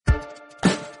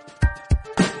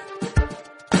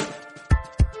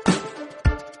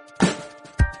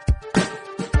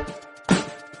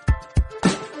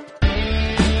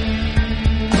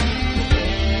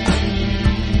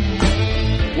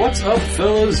What's up,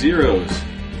 fellow Zeros?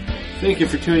 Thank you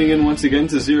for tuning in once again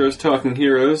to Zeros Talking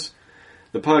Heroes,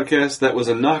 the podcast that was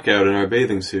a knockout in our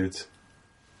bathing suits.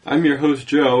 I'm your host,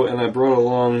 Joe, and I brought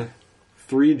along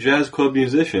 3 jazz club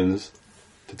musicians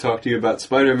to talk to you about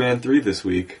Spider-Man 3 this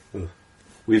week.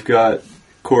 We've got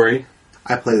Corey.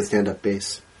 I play the stand-up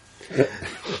bass.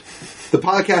 The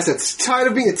podcast that's tired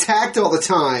of being attacked all the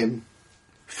time.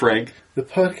 Frank. The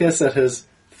podcast that has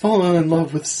fallen in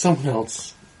love with someone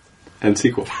else. And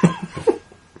Sequel.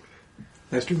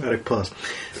 Nice dramatic pause.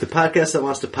 The podcast that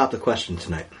wants to pop the question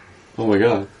tonight. Oh my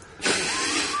god.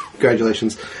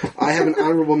 Congratulations. I have an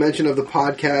honorable mention of the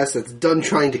podcast that's done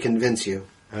trying to convince you.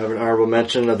 I have an honorable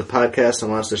mention of the podcast that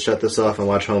wants to shut this off and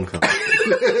watch Homecoming.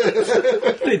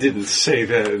 They didn't say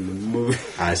that in the movie.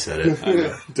 I said it. I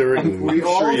know. During the We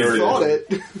all sure you thought did.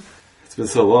 it. It's been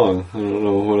so long. I don't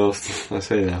know what else I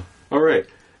say now. Alright.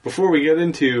 Before we get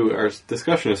into our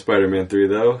discussion of Spider-Man 3,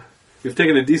 though, we've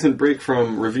taken a decent break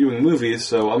from reviewing movies,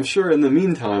 so I'm sure in the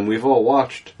meantime we've all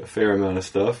watched a fair amount of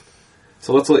stuff.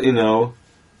 So let's let you know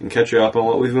and catch you up on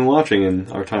what we've been watching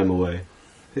in our time away.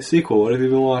 Hey, Sequel, what have you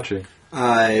been watching?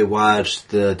 I watched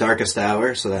The Darkest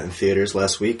Hour, so that in theaters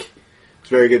last week.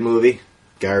 It's a very good movie.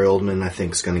 Gary Oldman, I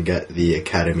think, is going to get the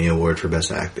Academy Award for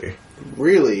Best Actor.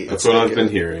 Really? That's what I've been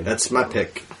hearing. That's my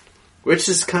pick. Which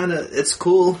is kind of, it's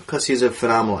cool, because he's a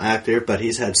phenomenal actor, but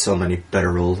he's had so many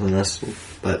better roles than this.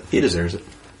 But he deserves it.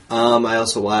 I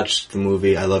also watched the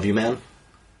movie I Love You, Man.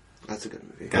 That's a good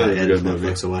movie. Got That is it a on good movie.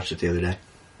 Netflix. I watched it the other day.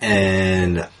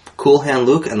 And Cool Hand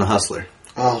Luke and The Hustler.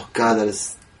 Oh, God, that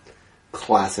is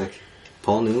classic.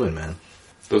 Paul Newman, man.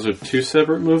 Those are 2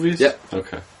 separate movies? Yep.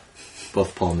 Okay.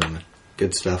 Both Paul Newman.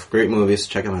 Good stuff. Great movies.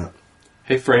 Check them out.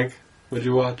 Hey, Frank, what'd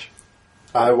you watch?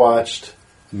 I watched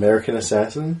American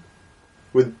Assassin.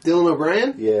 With Dylan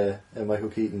O'Brien? Yeah, and Michael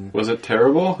Keaton. Was it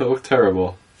terrible? It looked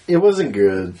terrible. It wasn't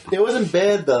good. It wasn't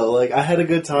bad though. Like I had a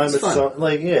good time. It's fun.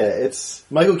 It's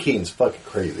Michael Keaton's fucking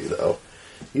crazy though.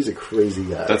 He's a crazy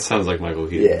guy. That sounds like Michael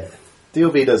Keaton. Yeah.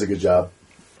 DOB does a good job.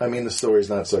 I mean, the story's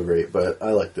not so great, but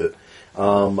I liked it. I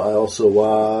also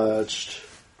watched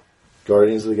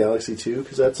Guardians of the Galaxy 2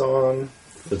 because that's on.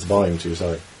 It's Volume 2,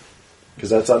 sorry, because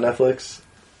that's on Netflix.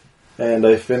 And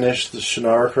I finished the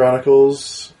Shannara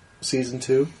Chronicles Season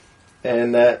 2.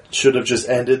 And that should have just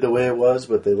ended the way it was,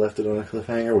 but they left it on a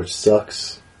cliffhanger, which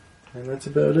sucks. And that's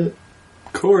about it.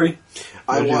 Corey.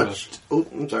 I What'd you watched... Oh,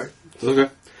 I'm sorry. It's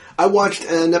okay. I watched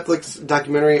a Netflix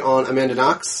documentary on Amanda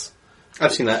Knox.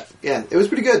 I've seen that. Yeah, it was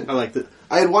pretty good. I liked it.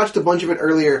 I had watched a bunch of it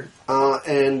earlier,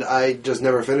 and I just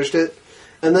never finished it.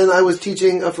 And then I was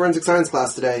teaching a forensic science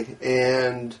class today,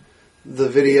 and the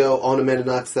video on Amanda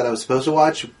Knox that I was supposed to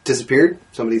watch disappeared.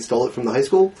 Somebody stole it from the high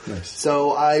school. Nice.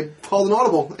 So I called an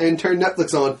audible and turned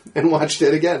Netflix on and watched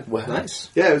it again. Wow. Nice.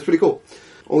 Yeah, it was pretty cool.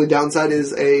 Only downside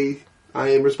is I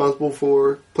am responsible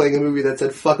for playing a movie that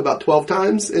said fuck about 12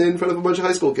 times in front of a bunch of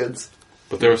high school kids.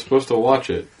 But they were supposed to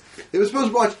watch it. They were supposed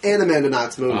to watch an Amanda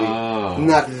Knox movie, Oh.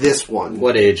 not this one.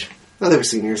 What age? No, they were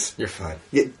seniors. You're fine.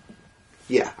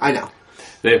 Yeah, I know.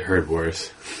 They've heard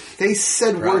worse. They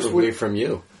said worse Probably would... from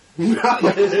you. Don't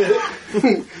want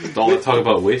to talk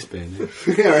about waistband.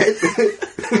 Yeah, right?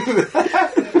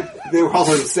 They were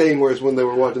also saying worse when they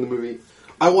were watching the movie.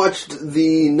 I watched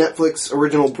the Netflix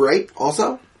original Bright,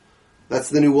 also. That's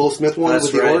the new Will Smith one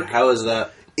That's with the right. orc. How is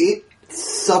that? It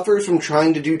suffers from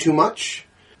trying to do too much.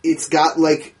 It's got,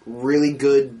 like, really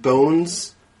good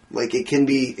bones. Like, it could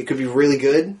be really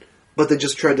good, but they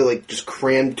just tried to, like, just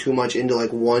cram too much into,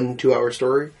 like, 1 2-hour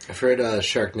story. I've heard a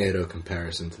Sharknado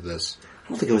comparison to this.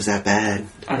 I don't think it was that bad.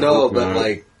 No, but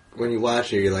like when you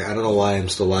watch it, you're like, I don't know why I'm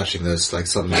still watching this. Like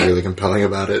something's really compelling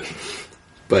about it,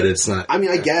 but it's not. I mean,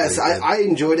 I guess. I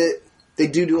enjoyed it. They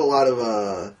do a lot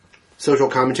of social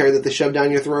commentary that they shove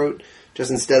down your throat.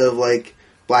 Just instead of, like,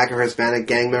 black or Hispanic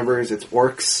gang members, it's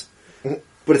orcs.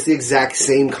 But it's the exact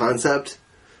same concept.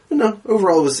 But no,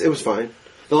 overall it was fine.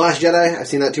 The Last Jedi, I've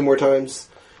seen that 2 more times.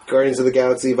 Guardians of the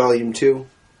Galaxy Volume 2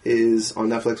 is on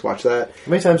Netflix. Watch that. How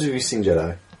many times have you seen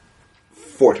Jedi?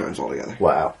 4 times altogether.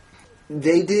 Wow.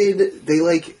 They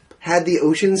had the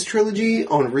Oceans trilogy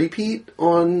on repeat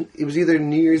on, it was either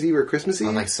New Year's Eve or Christmas Eve.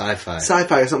 on like sci-fi.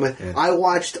 Sci-fi or something. Yeah. I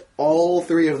watched all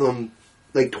 3 of them,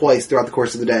 like, twice throughout the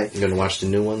course of the day. You gonna watch the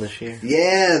new one this year?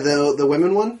 Yeah, the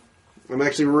women one. I'm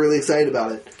actually really excited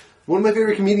about it. One of my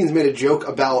favorite comedians made a joke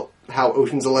about how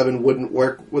Ocean's 11 wouldn't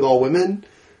work with all women.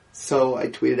 So I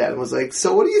tweeted at him and was like,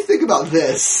 so what do you think about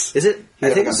this? Is it? He I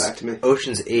never think got it's back to me.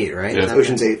 Ocean's 8, right? Yeah. Is that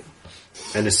Ocean's right? 8.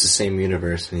 And it's the same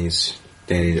universe, and he's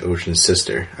Danny Ocean's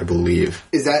sister, I believe.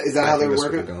 Is that how they were that's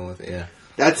what working? they're going with it, yeah.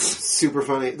 That's super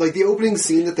funny. Like, the opening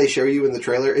scene that they show you in the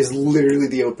trailer is literally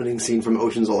the opening scene from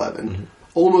Ocean's 11.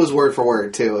 almost word for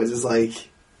word, too. It's just, like,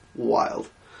 wild.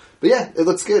 But yeah, it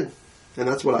looks good. And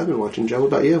that's what I've been watching. Joe, what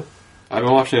about you? I've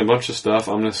been watching a bunch of stuff.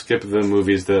 I'm going to skip the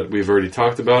movies that we've already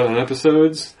talked about on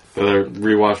episodes that I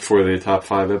rewatched for the top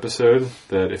 5 episode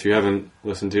that if you haven't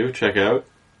listened to, check out.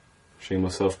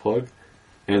 Shameless self-plug.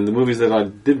 And the movies that I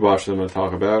did watch that I'm going to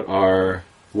talk about are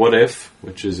What If,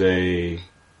 which is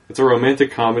it's a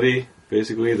romantic comedy,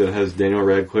 basically, that has Daniel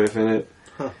Radcliffe in it.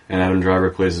 Huh. And Adam Driver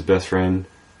plays his best friend.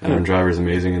 Adam Driver's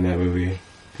amazing in that movie.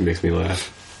 It makes me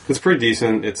laugh. It's pretty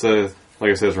decent. It's like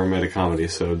I said, it's a romantic comedy,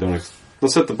 so don't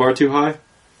set the bar too high.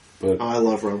 But Oh, I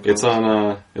love rom-coms. it's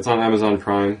on Amazon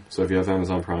Prime. So if you have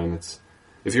Amazon Prime,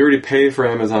 if you already pay for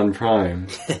Amazon Prime,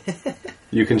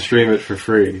 you can stream it for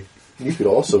free. You could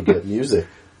also get music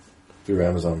through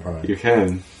Amazon Prime, You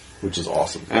can. which is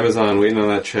awesome. Amazon waiting on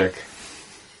that check.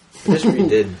 I just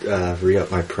did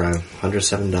re-up my Prime.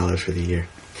 $107 for the year.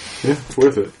 Yeah, it's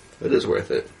worth it. It is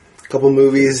worth it. A couple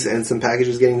movies and some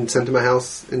packages getting sent to my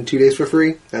house in 2 days for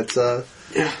free. That's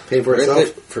paying for Worth itself.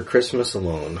 it for Christmas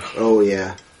alone. Oh,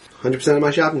 yeah. 100% of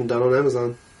my shopping done on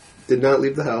Amazon. Did not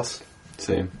leave the house.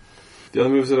 Same. The other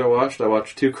movies that I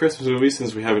watched 2 Christmas movies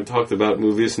since we haven't talked about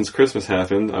movies since Christmas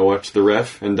happened. I watched The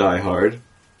Ref and Die Hard.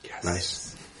 Yes.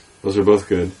 Nice. Those are both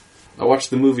good. I watched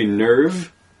the movie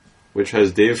Nerve, which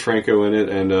has Dave Franco in it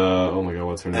and, oh my god,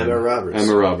 what's her name? Emma Roberts.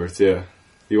 Emma Roberts, yeah.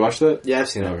 You watched that? Yeah, I've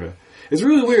seen it. Okay. It's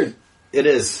really weird. It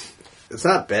is. It's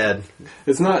not bad.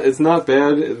 It's not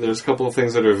bad. There's a couple of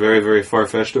things that are very, very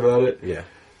far-fetched about it. Yeah.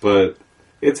 But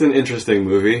it's an interesting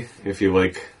movie if you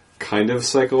like kind of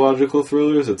psychological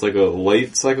thrillers. It's like a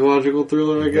light psychological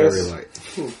thriller, I guess.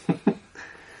 Very light.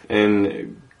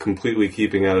 And completely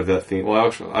keeping out of that theme.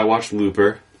 Well, I watched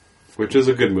Looper, which is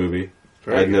a good movie.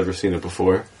 Very I'd good. never seen it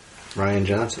before. Ryan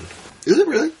Johnson. Is it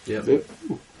really? Yep.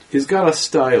 He's got a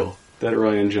style, that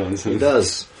Ryan Johnson. He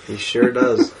does. He sure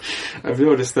does. I've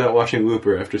noticed that watching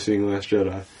Looper after seeing Last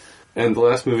Jedi. And the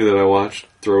last movie that I watched,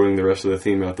 throwing the rest of the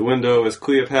theme out the window, is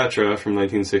Cleopatra from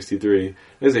 1963. It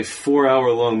is a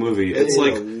 4-hour-long movie. It's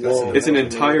like it's an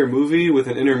entire movie with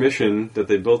an intermission that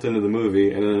they built into the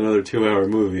movie, and then another 2-hour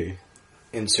movie.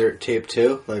 Insert tape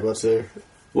 2? Like, what's there?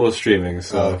 Well, it's streaming,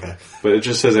 so. Oh, okay. But it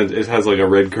just says it has like a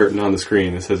red curtain on the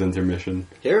screen. It says intermission.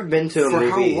 You ever been to a For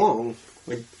movie? how long?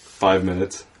 5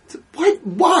 minutes. What?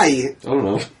 Why? I don't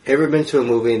know. Ever been to a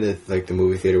movie in the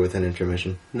movie theater with an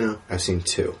intermission? No. I've seen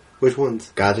 2. Which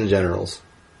ones? Gods and Generals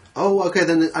Oh, okay,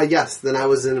 then, yes. Then I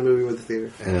was in a movie with the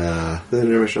theater. and The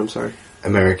intermission, I'm sorry.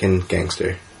 American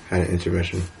Gangster had an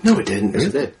intermission. No, it didn't. Yes,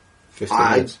 it did. 15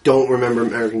 I minutes. don't remember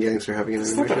American Gangster having an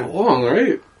It's not that intermission. long,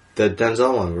 right? The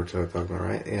Denzel one we're talking about,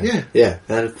 right? Yeah. Yeah,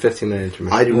 that had a 15-minute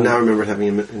intermission. I do not remember it having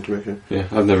an intermission. Yeah,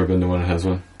 I've never been to one that has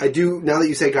one. I do, now that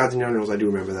you say Gods and Generals, I do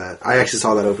remember that. I actually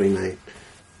saw that opening night.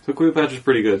 So Cleopatra's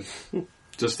pretty good.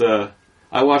 Just,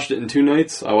 I watched it in 2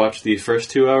 nights. I watched the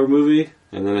first 2-hour movie,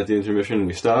 and then at the intermission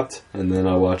we stopped, and then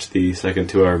I watched the second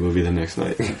 2-hour movie the next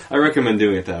night. I recommend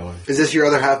doing it that way. Is this your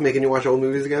other half making you watch old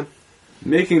movies again?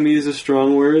 Making me is a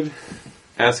strong word.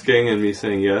 Asking and me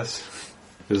saying yes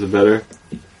is a better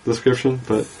description,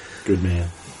 but Good man.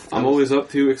 I'm always up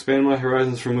to expand my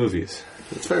horizons for movies.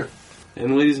 That's fair.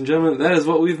 And ladies and gentlemen, that is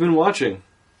what we've been watching.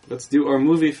 Let's do our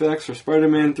movie facts for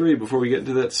Spider-Man 3 before we get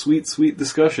into that sweet, sweet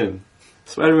discussion.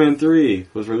 Spider-Man 3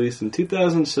 was released in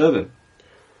 2007.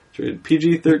 It's rated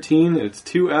PG-13, and it's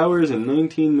 2 hours and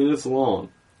 19 minutes long.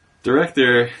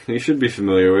 Director, you should be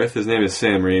familiar with, his name is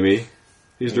Sam Raimi.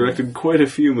 He's directed quite a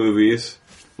few movies,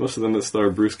 most of them that star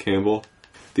Bruce Campbell.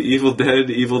 The Evil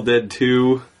Dead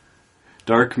 2,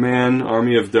 Darkman,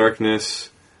 Army of Darkness,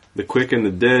 The Quick and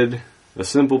the Dead, A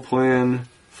Simple Plan,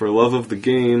 For Love of the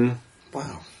Game,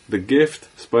 Wow. The Gift,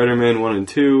 Spider-Man 1 and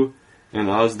 2, and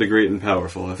Oz the Great and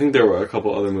Powerful. I think there were a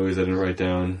couple other movies I didn't write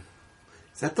down.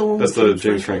 Is that the one That's with the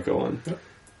James Franco one.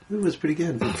 It was pretty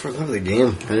good. For love of the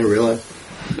game. I didn't realize.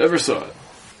 Never saw it.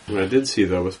 What I did see,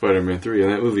 though, was Spider-Man 3,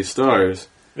 and that movie stars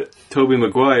Tobey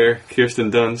Maguire, Kirsten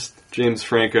Dunst, James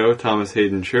Franco, Thomas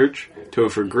Hayden Church,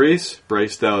 Topher Grace,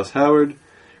 Bryce Dallas Howard,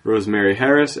 Rosemary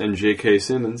Harris, and J.K.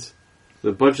 Simmons.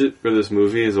 The budget for this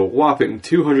movie is a whopping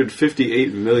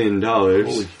 $258 million, Holy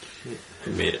shit.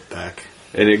 Made it back.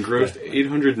 and it grossed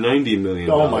 $890 million.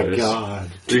 Oh my god.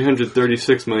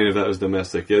 $336 million of that was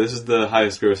domestic. Yeah, this is the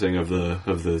highest grossing of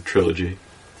the trilogy.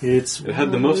 It It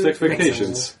had the most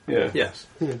expectations. Yeah. Yes.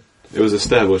 It was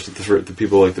established that the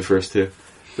people liked the first two.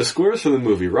 The scores for the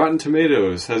movie. Rotten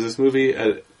Tomatoes has this movie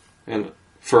at, and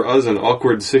for us, an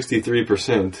awkward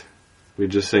 63%. We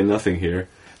just say nothing here.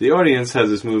 The audience has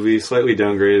this movie slightly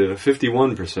downgraded at a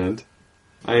 51%.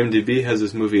 IMDb has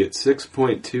this movie at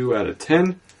 6.2 out of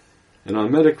 10. And on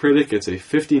Metacritic, it's a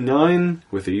 59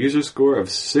 with a user score of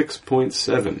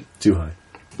 6.7. Too high.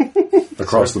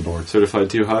 Across the board. Certified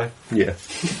too high? Yeah.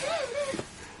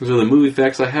 Those are the movie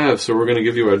facts I have, so we're going to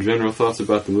give you our general thoughts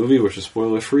about the movie, which is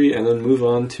spoiler-free, and then move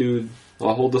on to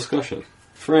a whole discussion.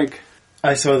 Frank?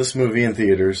 I saw this movie in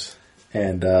theaters,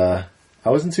 and I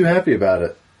wasn't too happy about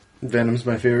it. Venom's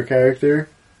my favorite character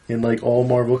in, like, all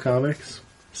Marvel comics.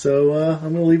 So, I'm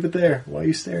going to leave it there. Why are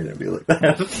you staring at me like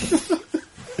that?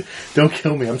 Don't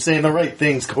kill me. I'm saying the right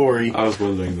things, Corey. I was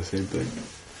wondering the same thing.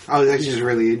 I was actually just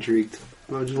really intrigued.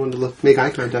 I just wanted to make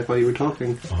eye contact while you were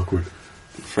talking. Awkward.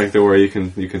 Frank, don't worry, you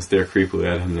can stare creepily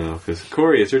at him now, because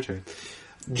Corey, it's your turn.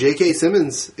 J.K.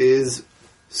 Simmons is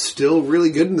still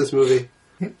really good in this movie.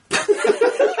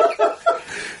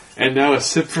 And now a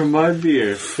sip from my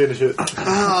beer. Finish it.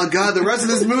 Oh, God, the rest of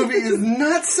this movie is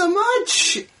not so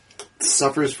much.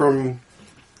 Suffers from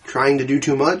trying to do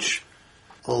too much.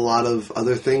 A lot of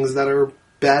other things that are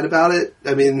bad about it.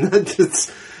 I mean,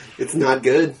 it's not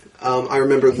good. I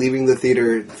remember leaving the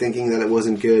theater thinking that it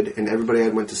wasn't good, and everybody I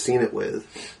went to see it with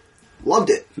loved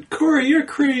it. Corey, you're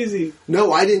crazy.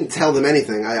 No, I didn't tell them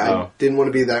anything. I didn't want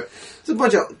to be that. There's a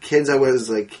bunch of kids I was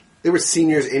like, they were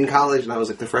seniors in college, and I was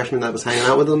like the freshman that was hanging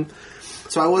out with them.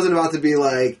 So I wasn't about to be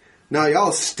like, no,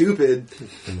 y'all stupid.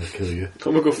 I'm going to kill you.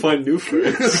 I'm going to go find new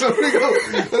friends. So I'm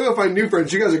gonna go find new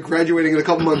friends. You guys are graduating in a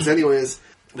couple months anyways.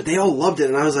 But they all loved it,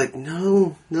 and I was like,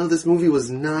 no, this movie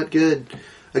was not good.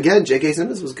 Again, J.K.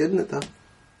 Simmons was good in it, though.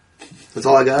 That's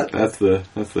all I got. That's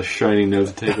the shiny note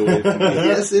to take away from me.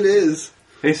 Yes, it is.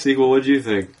 Hey, sequel, what'd you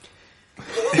think?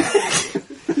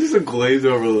 Just a glazed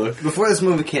over look. Before this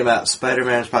movie came out,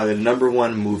 Spider-Man is probably the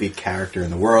 #1 movie character in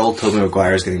the world. Tobey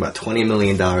Maguire is getting about $20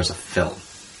 million a film.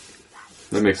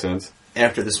 That makes sense.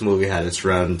 After this movie had its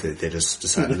run, they just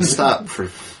decided to stop for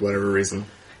whatever reason.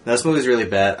 Now, this movie's really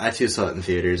bad. I, too, saw it in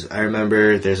theaters. I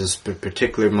remember there's this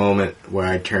particular moment where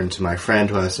I turned to my friend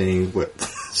who I was seeing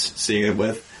it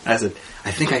with. I said,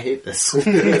 I think I hate this. I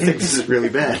think this is really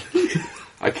bad.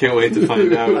 I can't wait to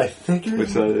find out I think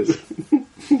which that is.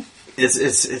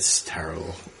 It's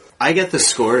terrible. I get the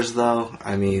scores, though.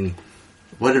 I mean,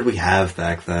 what did we have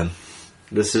back then?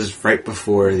 This is right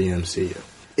before the MCU.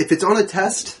 If it's on a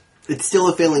test, it's still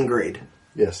a failing grade.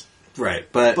 Yes.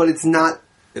 Right, but It's not...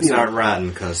 it's not rotten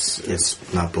because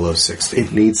it's not below 60.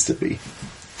 It needs to be.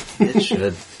 It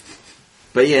should.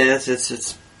 But yeah,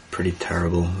 it's pretty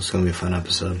terrible. It's going to be a fun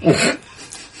episode.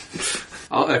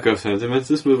 I'll echo sentiments.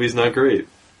 This movie's not great.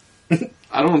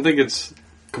 I don't think it's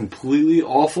completely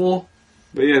awful,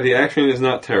 but yeah, the action is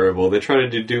not terrible. They try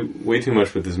to do way too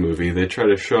much with this movie. They try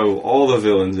to show all the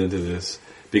villains into this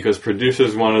because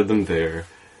producers wanted them there.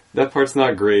 That part's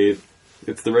not great.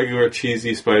 It's the regular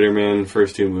cheesy Spider-Man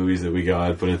first 2 movies that we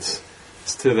got, but it's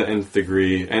to the nth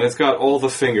degree, and it's got all the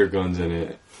finger guns in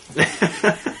it.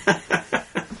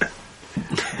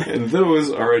 And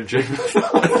those are a general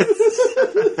thought.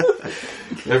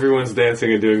 Everyone's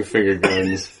dancing and doing finger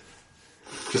guns.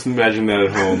 Just imagine that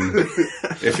at home.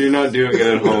 If you're not doing it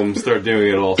at home, start doing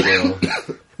it also.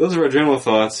 Those are our general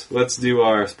thoughts. Let's do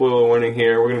our spoiler warning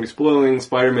here. We're going to be spoiling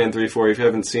Spider-Man 3 for you if you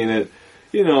haven't seen it.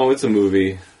 You know, it's a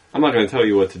movie. I'm not going to tell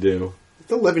you what to do.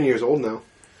 It's 11 years old now.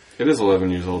 It is 11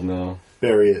 years old now.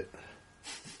 Bury it.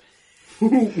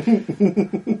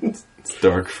 It's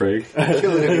dark, Frank.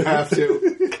 Kill it if you have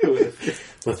to. Kill it.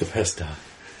 Let the pest die.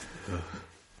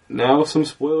 Now, some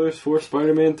spoilers for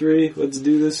Spider-Man 3. Let's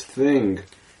do this thing.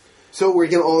 So we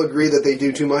can all agree that they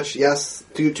do too much? Yes?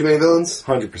 Too many villains?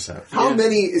 100%. How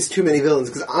many is too many villains?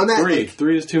 Because I'm at 3.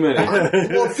 3 is too many.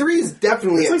 well, 3 is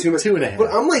definitely at like too many. 2.5.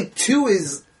 But I'm like 2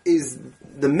 is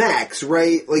the max,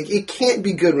 right? Like it can't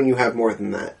be good when you have more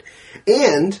than that.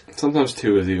 And Sometimes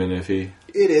 2 is even iffy.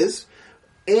 it is.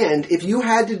 And if you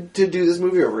had to do this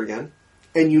movie over again,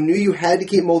 and you knew you had to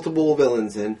keep multiple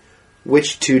villains in,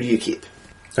 which 2 do you keep?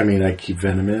 I mean, I keep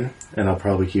Venom in, and I'll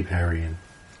probably keep Harry in.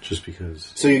 Just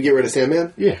because. So you get rid of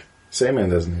Sandman? Yeah. Sandman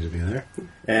doesn't need to be there.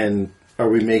 And are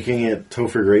we making it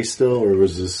Topher Grace still, or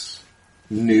was this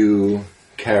new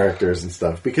characters and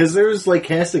stuff? Because there's, like,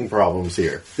 casting problems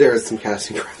here. There is some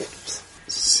casting problems.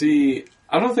 See,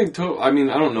 I don't think I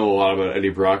don't know a lot about Eddie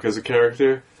Brock as a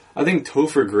character. I think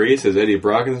Topher Grace as Eddie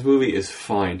Brock in this movie is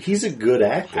fine. He's a good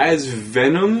actor. As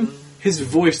Venom, his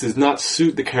voice does not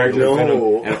suit the character of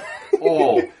Venom at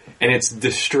all, and it's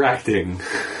distracting.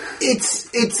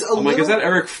 It's a I'm like, is that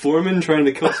Eric Foreman trying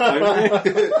to kill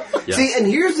Spider-Man? Yeah. See, and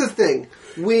here's the thing.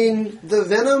 When the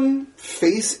Venom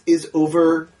face is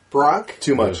over Brock...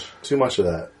 Too much. Too much of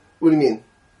that. What do you mean?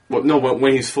 Well, no, but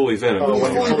when he's fully Venom. Oh,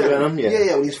 when he's fully Venom? Yeah.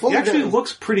 Yeah, when he's fully He actually Venom.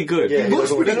 looks pretty good. Yeah, He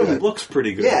looks pretty Venom good. looks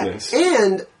pretty good Yeah, in this.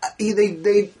 and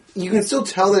you can still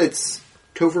tell that it's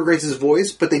Topher Grace's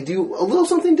voice, but they do a little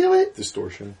something to it.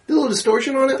 Distortion. A little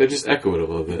distortion on They it. just echo it a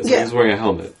little bit. It's Yeah. like he's wearing a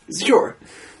helmet. Sure.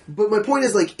 But my point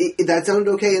is, like, that sounded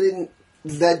okay, and then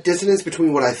that dissonance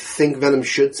between what I think Venom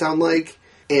should sound like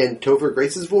and Topher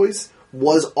Grace's voice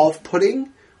was off-putting,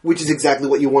 which is exactly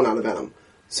what you want out of Venom.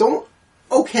 So,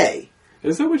 okay.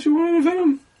 Is that what you wanted of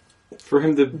Venom? For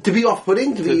him to To be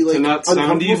off-putting? To be, like, to not sound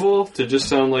uncomfortable? evil? To just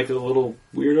sound like a little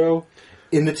weirdo?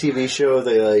 In the TV show,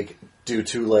 they like do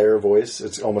 2-layer voice.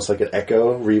 It's almost like an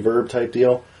echo, reverb type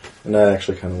deal, and that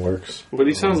actually kind of works. But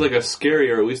he sounds like a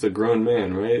scary or at least a grown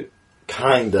man, right?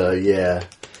 Kinda, yeah.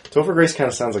 Topher Grace kind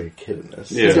of sounds like a kid in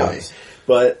this. Yeah. He does.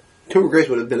 But Topher Grace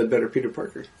would have been a better Peter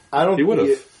Parker. I don't. He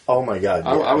would've. Oh my god!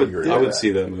 Yeah, I agree would with that.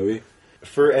 see that movie.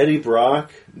 For Eddie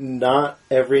Brock, not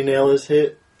every nail is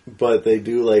hit, but they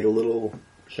do like little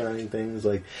shining things,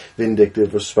 like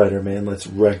vindictive of Spider-Man. Let's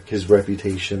wreck his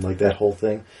reputation, like that whole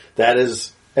thing. That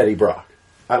is Eddie Brock.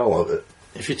 I don't love it.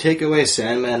 If you take away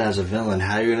Sandman as a villain,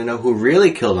 how are you going to know who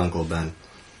really killed Uncle Ben?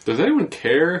 Does anyone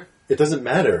care? It doesn't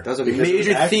matter. That was a because it was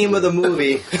major theme of the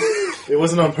movie. It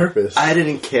wasn't on purpose. I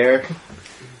didn't care.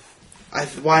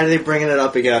 Why are they bringing it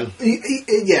up again?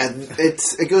 Yeah,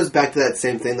 it goes back to that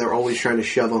same thing. They're always trying to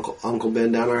shove Uncle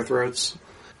Ben down our throats,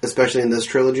 especially in this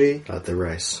trilogy. Not the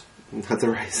rice. Not the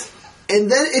rice.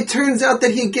 And then it turns out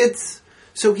that he gets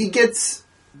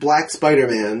Black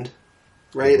Spider-Man,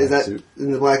 right? The Is black that suit.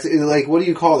 in the black suit? Like, what do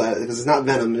you call that? Because it's not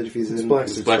Venom if he's in black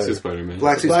It's suit. Black Suit Spider-Man.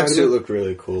 Black suit Black Spider-Man. suit looked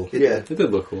really cool. Yeah. It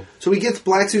did look cool. So he gets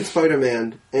Black Suit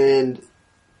Spider-Man, and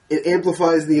it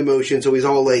amplifies the emotion, so he's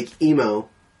all, like, emo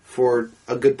for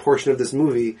a good portion of this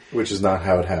movie. Which is not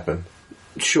how it happened.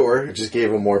 Sure. It just gave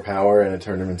him more power and it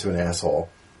turned him into an asshole.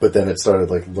 But then it started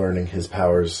like learning his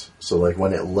powers. So like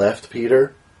when it left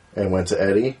Peter and went to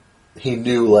Eddie, he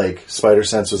knew like Spider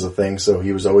Sense was a thing. So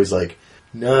he was always like,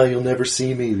 "No, you'll never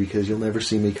see me because you'll never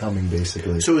see me coming."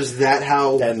 Basically, So is that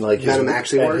how and like Venom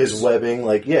actually works? his webbing,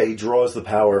 like he draws the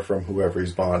power from whoever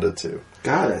he's bonded to.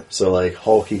 Got it. So like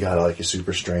Hulk, he got like his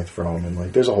super strength from, and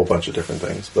like there's a whole bunch of different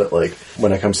things. But like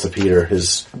when it comes to Peter,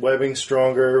 his webbing's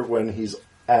stronger when he's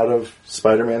out of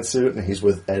Spider-Man suit and he's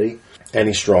with Eddie, and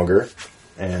he's stronger,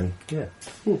 and yeah.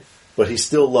 But he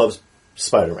still loves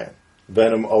Spider-Man.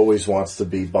 Venom always wants to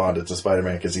be bonded to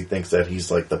Spider-Man because he thinks that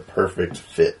he's like the perfect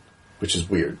fit, which is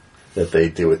weird that they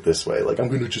do it this way. Like, I'm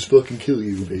going to just fucking kill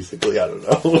you, basically. I don't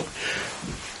know.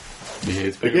 He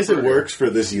hates I guess Peter it Parker. works for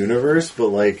this universe, but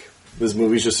like this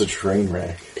movie's just a train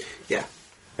wreck. Yeah.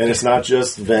 And it's not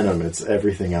just Venom, it's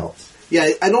everything else. Yeah,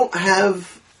 I don't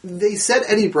have... They set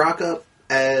Eddie Brock up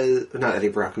as... Not Eddie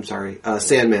Brock, I'm sorry.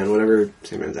 Sandman, whatever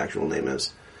Sandman's actual name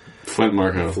is. Flint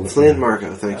Marko. Flint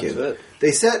Marko, thank you. That's it.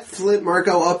 They set Flint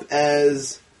Marko up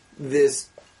as this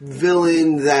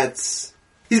villain that's...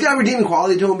 He's got a redeeming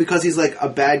quality to him because he's like a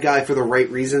bad guy for the right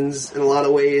reasons in a lot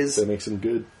of ways. That makes him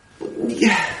good.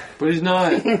 Yeah. But he's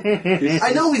not.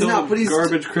 I know he's still not, but he's... a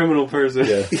garbage criminal person.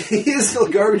 Yeah. he is still a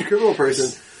garbage criminal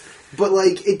person. But,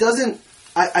 like, it doesn't...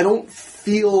 I don't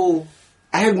feel...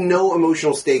 I have no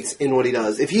emotional stakes in what he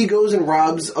does. If he goes and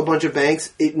robs a bunch of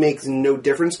banks, it makes no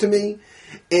difference to me.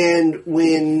 And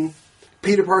when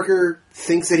Peter Parker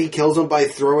thinks that he kills him by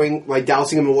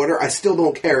dousing him in water, I still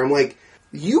don't care. I'm like,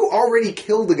 you already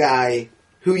killed the guy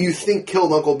who you think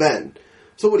killed Uncle Ben.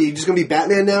 So what, are you just going to be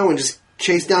Batman now and just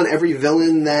chase down every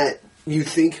villain that you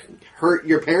think hurt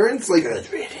your parents? Like,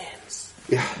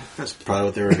 yeah, That's probably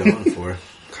what they were going for.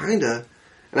 kinda.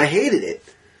 And I hated it.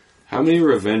 How many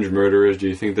revenge murderers do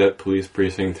you think that police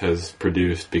precinct has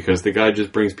produced? Because the guy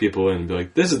just brings people in and be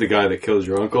like, this is the guy that killed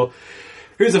your uncle.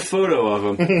 Here's a photo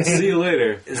of him. See you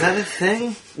later. Is that a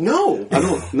thing? No. I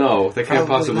don't know. That can't Probably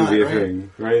possibly not, be a right?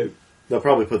 thing, right? They'll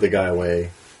probably put the guy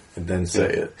away and then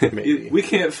say it. Maybe. We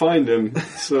can't find him,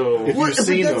 so If What? you've But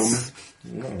seen that's-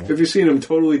 him, if you've seen him,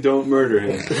 totally don't murder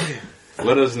him.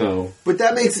 Let us know. But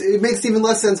that makes even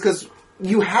less sense because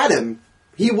you had him.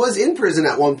 He was in prison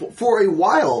at one point for a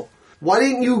while. Why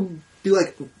didn't you be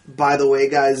like, by the way,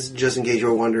 guys, just in case you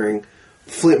were wondering,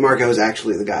 Flint Marko is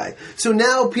actually the guy. So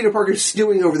now Peter Parker's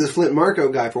stewing over this Flint Marko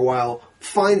guy for a while,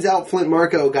 finds out Flint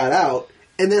Marko got out,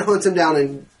 and then hunts him down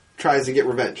and tries to get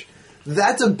revenge.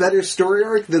 That's a better story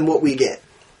arc than what we get.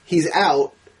 He's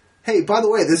out. Hey, by the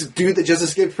way, this dude that just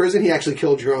escaped prison, he actually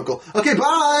killed your uncle. Okay,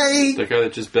 bye! That guy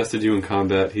that just bested you in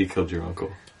combat, he killed your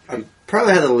uncle. I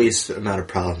probably had the least amount of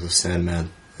problems with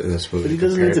Sandman in this movie. but he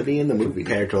doesn't need compared- to be in the movie.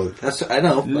 Compared to that's I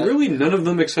know. But Really, none of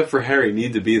them except for Harry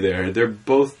need to be there. They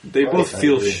both Right,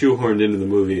 feel I agree. shoehorned into the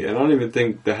movie, and I don't even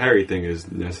think the Harry thing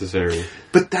is necessary.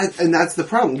 But that's the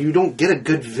problem. You don't get a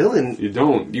good villain. You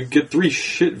don't. You get 3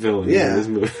 shit villains Yeah. in this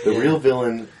movie. The real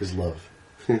villain is love.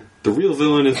 The real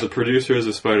villain is the producers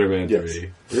of Spider-Man Yes.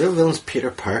 3. The real villain's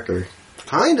Peter Parker.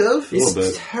 Kind of. He's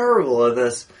little bit. terrible at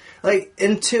this. Like,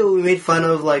 until we made fun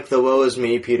of, like, the woe is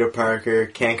me, Peter Parker,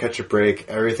 can't catch a break,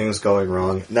 everything's going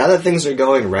wrong. Now that things are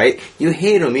going right, you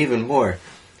hate him even more.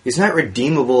 He's not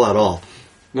redeemable at all.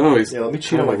 No, he's Yeah, let me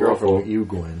cheat on my girlfriend with you,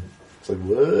 Gwen. It's like,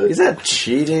 what? He's not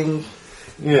cheating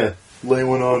Yeah, lay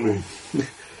one on me.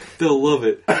 They'll love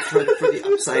it. for the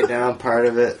upside down part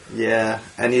of it, yeah.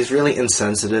 And he's really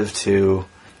insensitive to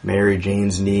Mary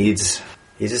Jane's needs.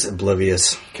 He's just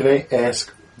oblivious. Can I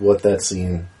ask what that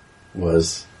scene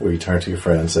was where you turned to your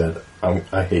friend and said,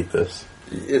 I hate this?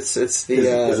 It's the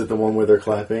Is it the one where they're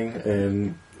clapping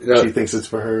and No. she thinks it's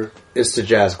for her? it's the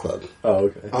jazz club. Oh,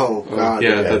 okay. Oh God. yeah,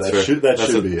 yeah, that's that right. should- that that's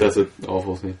should a, be it. That's an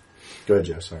awful scene. Go ahead,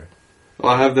 Jeff, sorry.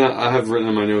 Well, I have written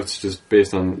in my notes just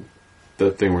based on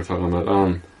that thing we're talking about.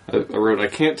 I wrote, I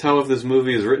can't tell if this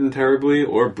movie is written terribly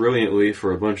or brilliantly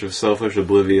for a bunch of selfish,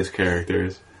 oblivious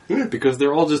characters. Because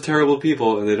they're all just terrible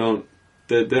people and they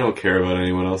don't care about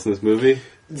anyone else in this movie.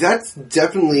 That's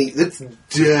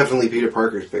definitely Peter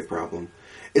Parker's big problem.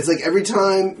 It's like every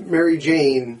time Mary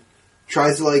Jane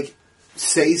tries to like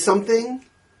say something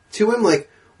to him, like,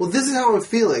 "Well, this is how I'm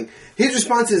feeling." His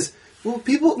response is, "Well,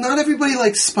 not everybody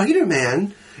likes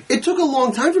Spider-Man. It took a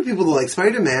long time for people to like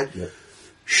Spider-Man." Yep.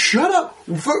 Shut up!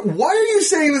 Why are you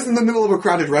saying this in the middle of a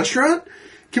crowded restaurant?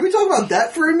 Can we talk about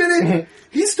that for a minute?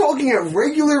 He's talking at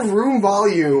regular room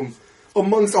volume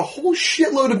amongst a whole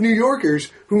shitload of New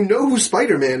Yorkers who know who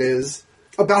Spider-Man is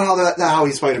about how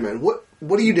he's Spider-Man. What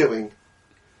are you doing?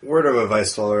 Word of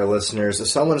advice to all our listeners: if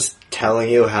someone's telling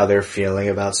you how they're feeling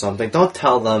about something, don't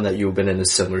tell them that you've been in a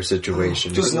similar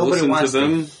situation. Just Because nobody listen to wants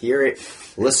them. hear it.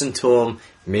 Listen to them.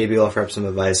 Maybe offer up some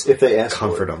advice. If they ask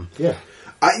comfort for it. them. Yeah.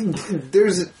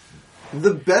 There's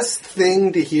the best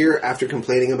thing to hear after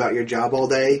complaining about your job all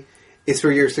day is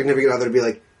for your significant other to be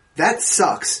like, "That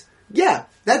sucks." Yeah,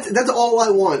 that's all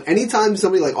I want. Anytime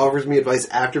somebody like offers me advice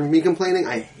after me complaining,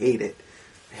 I hate it.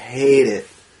 Hate it.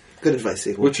 Good advice,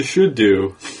 sequel. What you should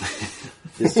do,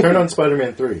 Just turn on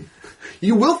Spider-Man 3.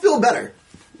 You will feel better.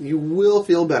 You will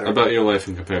feel better about your life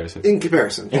in comparison. in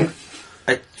comparison.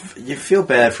 You feel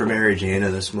bad for Mary Jane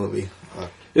in this movie.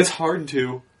 It's hard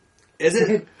to. Is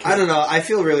it? I don't know. I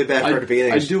feel really bad for her at the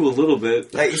beginning. I do a little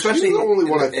bit. Like, She's especially the only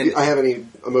one in, I have any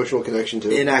emotional connection to.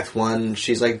 in Act 1,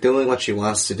 she's like doing what she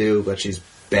wants to do, but she's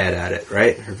bad at it,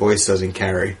 right? Her voice doesn't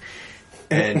carry.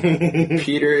 And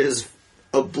Peter is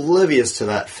oblivious to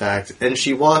that fact. And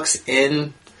she walks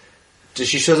in,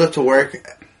 she shows up to work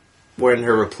when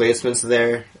her replacement's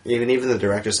there. Even the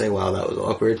director say, "Wow, that was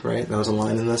awkward," right? That was a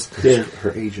line in this. Yeah.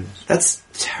 Her agents. That's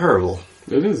terrible.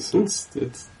 It is. It's.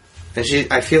 And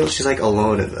I feel she's like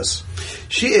alone in this.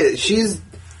 She is. She's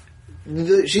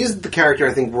the character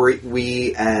I think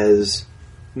we as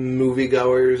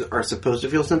moviegoers are supposed to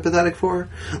feel sympathetic for.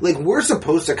 Like, we're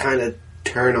supposed to kind of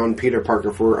turn on Peter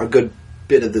Parker for a good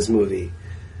bit of this movie.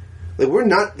 Like, we're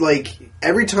not, like,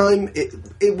 every time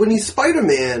when he's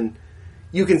Spider-Man,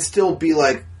 you can still be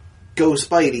like, go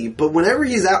Spidey, but whenever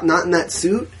he's out not in that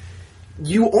suit,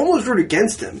 you almost root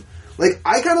against him. Like,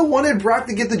 I kind of wanted Brock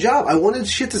to get the job. I wanted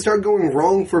shit to start going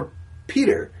wrong for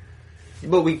Peter.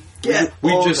 But we get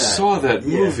We all just that. saw that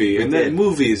Yeah, movie, we and that did.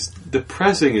 movie's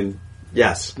depressing and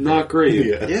Yes. not great.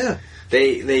 Yeah. Yeah.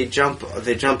 They jump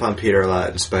on Peter a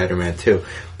lot in Spider-Man too.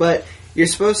 But you're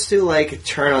supposed to like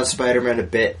turn on Spider-Man a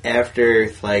bit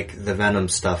after like the Venom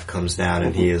stuff comes down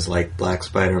and he is like Black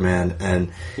Spider-Man and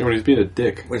You know, when he's being a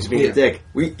dick. when he's being a dick.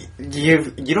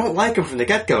 You don't like him from the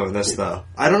get-go in this though.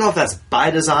 I don't know if that's by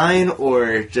design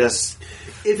or just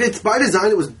If it's by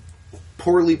design, it was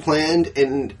poorly planned,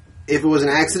 and if it was an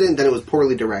accident, then it was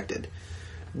poorly directed.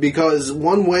 Because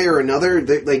one way or another,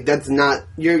 that's not.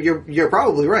 You're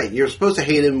probably right. You're supposed to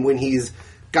hate him when he's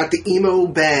got the emo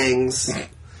bangs,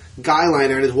 guy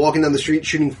liner, and is walking down the street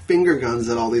shooting finger guns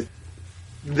at all these.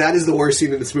 That is the worst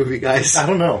scene in this movie, guys. I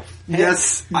don't know.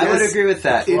 Yes, I would yes, agree with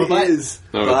that. It But- is.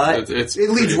 No, But it's It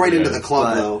leads pretty right into bad. the club,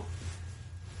 But- though.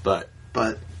 But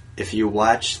But if you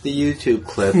watch the YouTube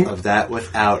clip of that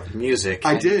without music,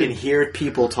 I and did. you can hear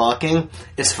people talking,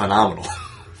 it's phenomenal.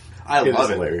 I It love is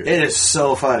it. hilarious. It is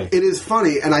so funny. it is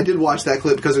funny, and I did watch that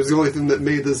clip because it was the only thing that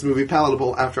made this movie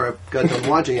palatable after I got done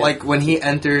watching it. Like when he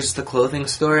enters the clothing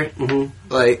store,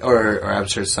 like, or I'm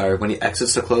sure, sorry, when he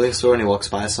exits the clothing store and he walks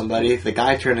by somebody, the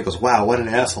guy turns and goes, "Wow, what an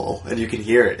asshole!" And you can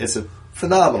hear it. It's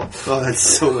phenomenal. Oh, that's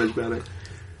so much better.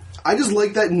 I just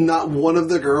like that not one of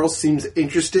the girls seems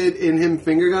interested in him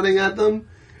finger gunning at them.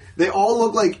 They all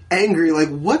look like angry, like,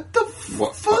 what the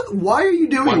What- fuck? Why are you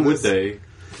doing Why would this? they?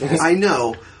 I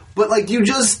know. But, like, you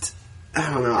just...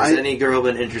 I don't know. Has any girl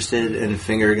been interested in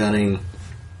finger gunning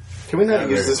Can we not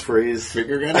use this phrase?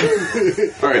 Finger gun?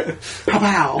 All right,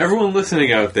 Pow! everyone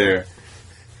listening out there,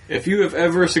 if you have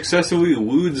ever successfully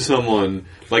wooed someone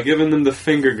by giving them the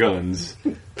finger guns,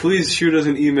 please shoot us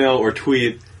an email or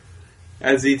tweet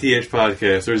at ZTH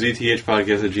Podcast or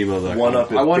zthpodcast@gmail.com. One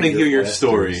up. I want to hear your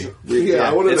story. Yeah,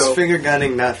 I want to It's know. finger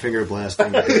gunning, not finger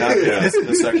blasting. Not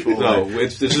the sexual No, way.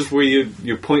 it's just where you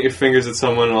point your fingers at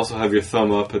someone and also have your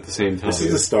thumb up at the same time. This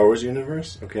is the Star Wars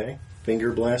universe, okay?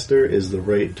 Finger blaster is the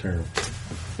right term.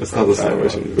 That's not the Star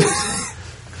Wars universe.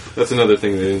 That's another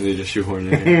thing they just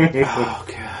shoehorn in here. Oh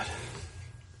god.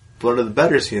 One of the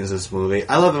better scenes in this movie.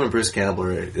 I love it when Bruce Campbell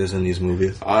is in these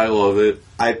movies. I love it,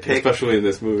 I pick especially in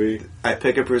this movie. a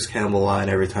Bruce Campbell line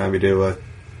every time we do a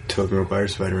Tobey Maguire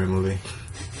Spider-Man movie.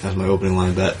 That's my opening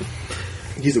line bet.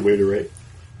 He's a waiter, right?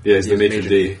 Yeah, it's the He's Maitre Maitre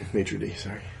D. Maitre D,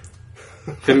 sorry.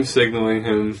 Him signaling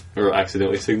him, or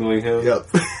accidentally signaling him. Yep.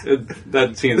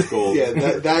 That scene's gold. Yeah,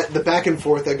 that the back and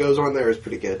forth that goes on there is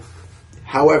pretty good.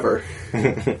 However,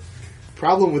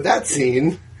 problem with that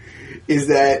scene is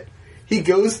that he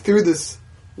goes through this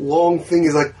long thing.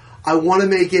 He's like, I want to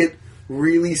make it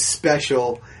really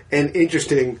special and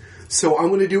interesting, so I'm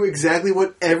going to do exactly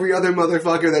what every other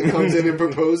motherfucker that comes in and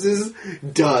proposes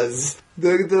does.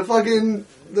 The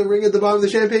ring at the bottom of the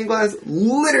champagne glass,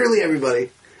 literally everybody.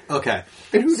 Okay.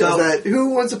 And who So- does that? Who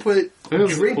wants to put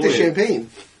That's drink the the point. champagne?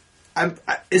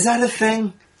 Is that a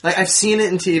thing? Like, I've seen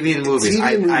it in TV and movies.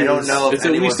 TV and I don't movies. know if It's at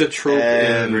anyone least a trope in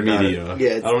ever done it. media. Yeah,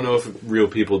 it's- I don't know if real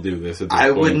people do this. At this I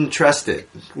point. wouldn't trust it.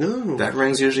 No. That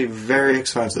ring's usually very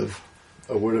expensive.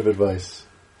 A word of advice.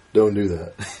 Don't do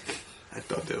that.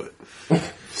 Don't do it.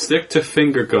 Stick to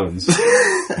finger guns.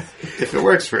 If it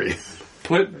works for you.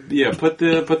 Put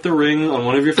the ring on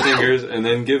one of your fingers, and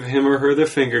then give him or her the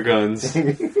finger guns,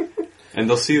 and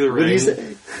they'll see the What do you ring.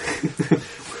 say?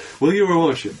 Will you or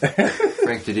won't you?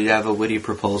 Frank, did you have a witty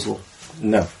proposal?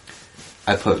 No.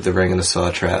 I put the ring in a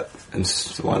saw trap and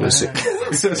wanted to see,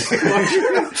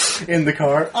 In the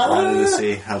car? wanted to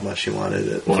see how much she wanted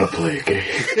it. Want to play a game?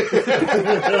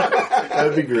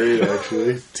 That'd be great,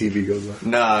 actually. TV goes on.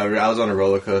 No, I was on a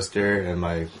roller coaster and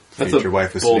my That's future a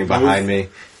wife was bold sitting behind move. me,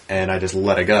 and I just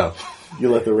let it go. You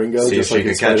let the ring go, See if just she like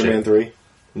in could catch Spider-Man it. 3?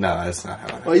 No, that's not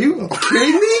how Are you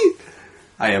kidding me?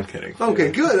 I am kidding. Okay,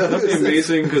 good. I was That'd be gonna say-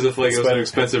 amazing because if like it was an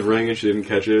expensive ring and she didn't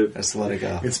catch it. Just let it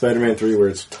go. In Spider-Man 3 where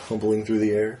it's tumbling through the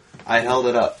air? I held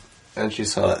it up, and she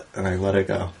saw it, and I let it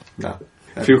go. No.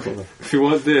 If you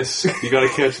want this, you gotta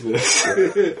catch this.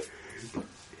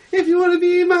 If you want to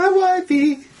be my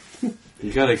wifey,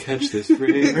 You gotta catch this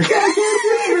ring.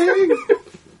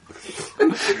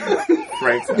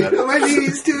 Frank's got it. my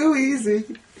knees too easy.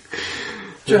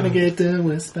 Trying to get done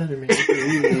with Spider-Man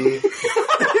 3.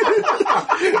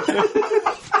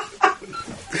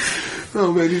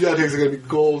 Oh man, these outtakes are gonna be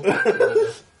gold.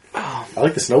 I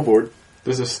like the snowboard.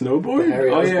 There's a snowboard?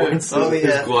 Harry Oh yeah, Osborn.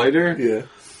 his glider. Yeah.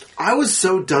 I was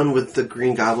so done with the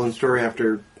Green Goblin story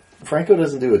after. Franco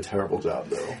doesn't do a terrible job,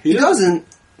 though. He doesn't.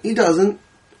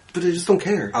 But I just don't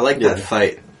care. I like Yeah. that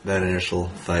fight, that initial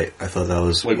fight. I thought that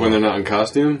was Like when they're not in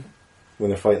costume. When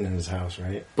they're fighting in his house,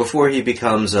 right? before he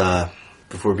becomes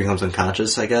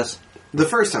unconscious, I guess. The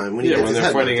first time when he Yeah, gets when his they're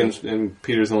head fighting knocked and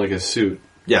Peter's in like a suit.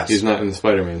 Yes. He's not in the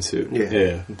Spider-Man suit.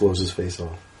 Yeah. He blows his face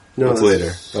off. No, That's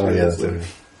later. Oh, yeah, that's later.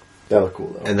 That looked cool,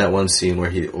 though. And that one scene where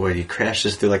he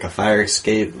crashes through like a fire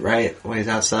escape, right? When he's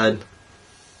outside.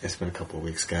 It's been a couple of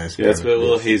weeks, guys. Yeah, it's been a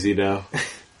little hazy now.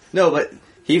 No, but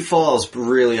he falls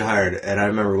really hard, and I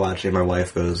remember watching. My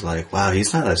wife goes like, "Wow,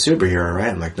 he's not a superhero, right?"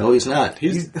 I'm like, "No, he's not."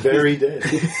 He's very dead.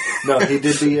 No, he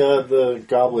did the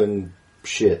goblin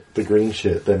shit, the green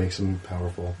shit that makes him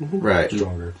powerful, Right,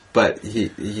 stronger. but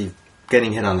he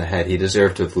getting hit on the head. He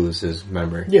deserved to lose his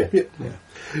memory. Yeah.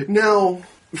 Now,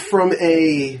 from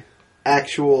a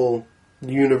actual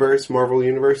Marvel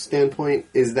Universe standpoint,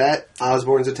 is that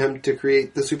Osborn's attempt to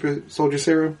create the super soldier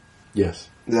serum? Yes.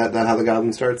 Is that how the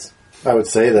Goblin starts? I would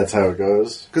say that's how it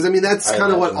goes. Because I mean, that's I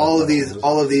kind of what imagine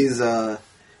all of these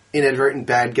inadvertent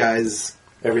bad guys.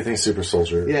 Everything's super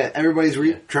soldier. Yeah, everybody's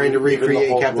trying to Even the recreate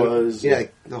Hulk Captain. was, yeah,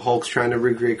 the Hulk's trying to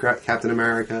recreate Captain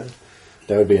America.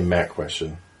 That would be a Matt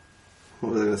question.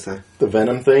 What was I going to say? The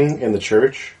Venom thing in the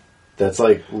church, that's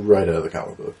like right out of the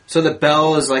comic book. So the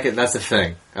bell is like that's the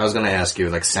thing. I was going to ask you,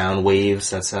 like sound waves.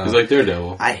 That's how He's like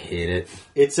Daredevil. I hate it.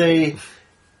 It's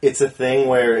a thing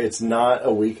where it's not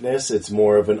a weakness, it's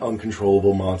more of an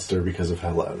uncontrollable monster because of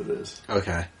how loud it is.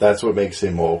 Okay, That's what makes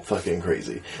him all fucking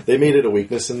crazy. They made it a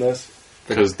weakness in this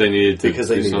Because they needed to because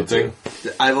they do needed something.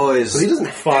 to. I've always So he doesn't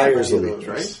Fire's have a any of those,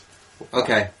 weakness. right?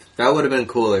 okay. That would have been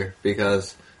cooler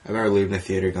because I remember leaving the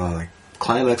theater going like,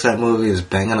 climax of that movie is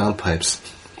banging on pipes.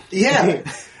 Yeah.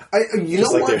 You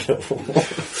Just know like what?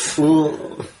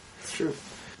 Daredevil. It's true.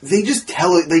 They just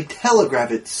they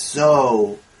telegraph it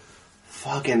so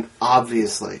fucking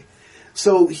obviously.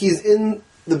 So he's in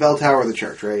the bell tower of the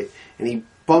church, right? And he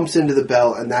bumps into the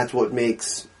bell, and that's what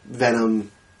makes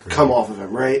Venom come off of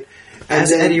him, right? And As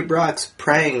then, Eddie Brock's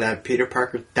praying that Peter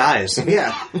Parker dies.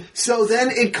 yeah. So then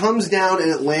it comes down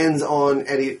and it lands on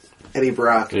Eddie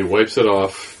Brock, And he wipes it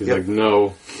off. He's Yep. like,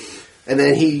 no. and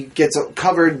then he gets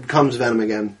covered, becomes Venom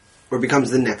again, or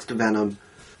becomes the next Venom.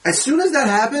 As soon as that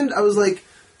happened, I was like,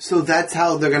 so that's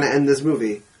how they're going to end this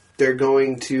movie. They're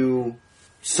going to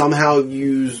somehow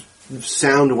use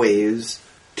sound waves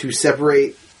to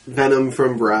separate Venom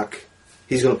from Brock.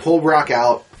 He's going to pull Brock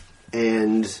out,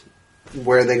 and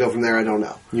where they go from there, I don't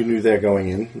know. You knew that going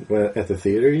in at the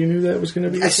theater. You knew that was going to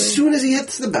be. As soon as he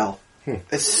hits the bell,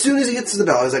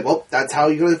 I was like, well, that's how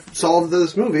you're going to solve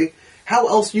this movie. How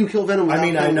else do you kill Venom? I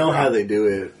mean, I killing know Brock? how they do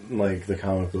it, like the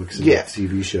comic books and Yeah. the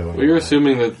TV show. Well, you're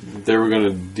assuming that they were going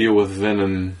to deal with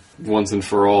Venom once and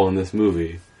for all in this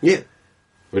movie. Yeah.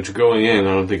 Which, going in,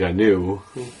 I don't think I knew.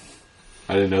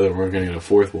 I didn't know they weren't going to get a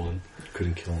fourth one.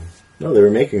 Couldn't kill him. No, they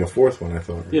were making a fourth one. I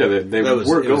thought. Yeah, they That was-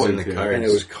 were it was going in the to. cards. And it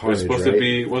was It was Carnage, supposed right? to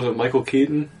be, was it Michael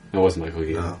Keaton? No, it wasn't Michael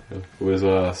Keaton. No. It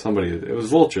was somebody. It was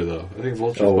Vulture, though. I think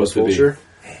Vulture Oh, was was supposed Vulture?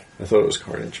 I thought it was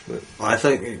Carnage, but Well, I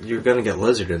think you're going to get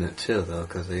Lizard in it, too, though,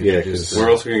 because they Yeah, introduced 'cause We're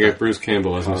also going to get Bruce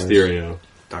Campbell as Connors. Mysterio.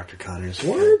 Dr. Connors'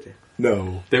 What? character.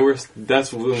 no.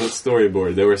 That's in the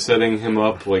storyboard. They were setting him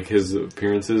up, like, his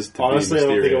appearances to Honestly, be I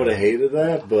Mysterio. don't think I would have hated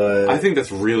that, but I think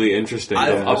that's really interesting.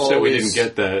 I've I'm upset we always- didn't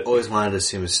get that. Always wanted to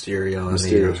see Mysterio on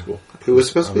Mysterio's cool. Who was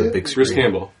supposed on to the be big it? screen. Bruce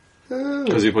Campbell. Oh.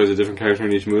 Because he plays a different character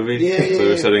in each movie. Yeah, so yeah, they're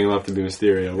yeah. setting him up to be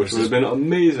Mysterio, which would have been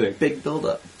amazing. Big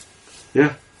build-up.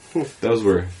 Yeah. Those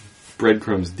were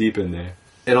breadcrumbs deep in there.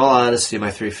 In all honesty,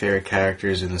 my three favorite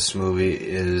characters in this movie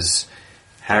is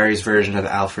Harry's version of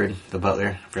Alfred, the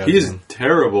butler. He's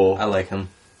terrible. I like him.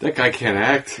 That guy can't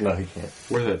act. No, he can't.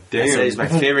 Where's that I said damn? he's my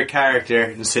favorite character,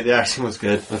 and said the acting was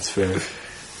good. That's fair.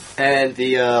 And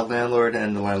the landlord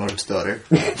and the landlord's daughter.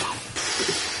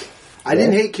 I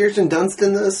didn't hate Kirsten Dunst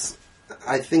in this.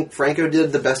 I think Franco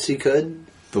did the best he could.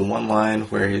 The one line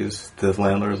where the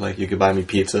landlord's like, "You could buy me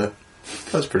pizza."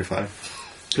 That was pretty funny.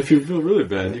 If you feel really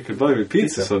bad, you could buy me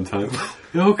pizza sometime.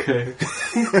 Yeah, okay.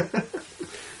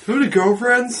 Who the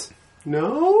girlfriends?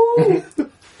 No.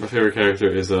 My favorite character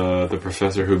is the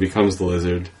professor who becomes the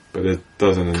lizard, but it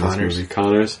doesn't in Connors. this movie.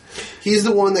 Connors. He's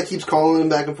the one that keeps calling him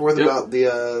back and forth Yep. about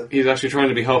the. He's actually trying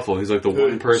to be helpful. He's like the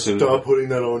one person. Stop putting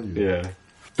that on you. Yeah.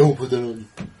 Don't put that on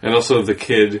you. And also the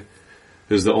kid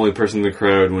who's the only person in the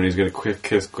crowd when he's going to quick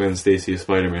kiss Gwen Stacy as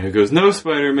Spider-Man, who goes, "No,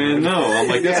 Spider-Man, no." I'm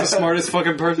like, that's the smartest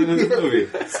fucking person in the movie.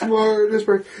 Smartest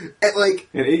person. And, like,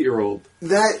 An 8-year-old.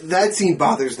 that scene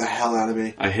bothers the hell out of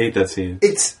me. I hate that scene.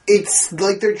 It's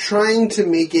like they're trying to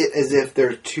make it as if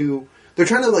they're trying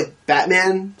to like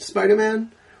Batman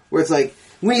Spider-Man, where it's like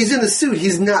when he's in the suit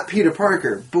he's not Peter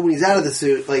Parker, but when he's out of the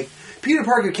suit, like Peter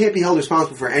Parker can't be held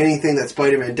responsible for anything that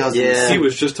Spider-Man does. in the Yeah. He suit.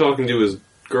 was just talking to his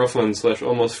girlfriend /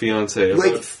 almost fiance about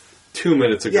Like, 2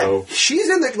 minutes yeah, ago. she's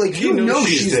in there. Like He you knows know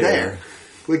she's she's there. there.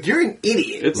 Like you're an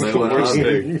idiot. It's Let the one worst out.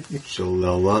 thing.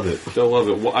 They'll love it. They'll love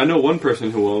it. Well, I know one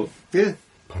person who won't. Yeah.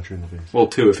 Punch her in the face. Well,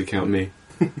 2 if you count me.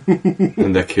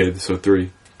 And that kid, so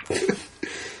 3.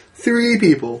 3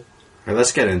 people. Alright,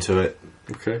 let's get into it.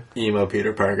 Okay. Emo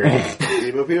Peter Parker.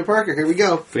 Emo Peter Parker. Here we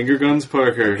go. Finger guns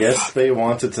Parker. I guess they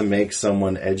wanted to make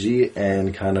someone edgy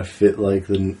and kind of fit like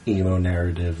the emo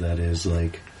narrative that is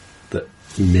like the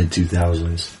mid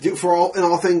 2000s. Dude, for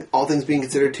all things being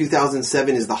considered,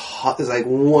 2007 is like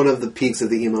one of the peaks of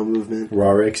the emo movement.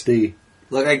 Raw XD.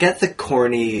 Look, I get the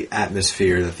corny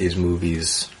atmosphere that these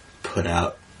movies put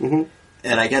out. Mhm.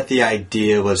 And I get the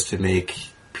idea was to make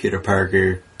Peter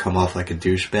Parker come off like a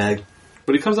douchebag.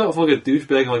 But he comes out with like a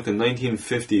douchebag in like the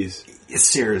 1950s.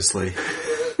 Seriously.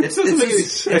 doesn't make any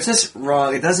It's sense. just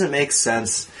wrong. It doesn't make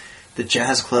sense. The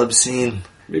jazz club scene.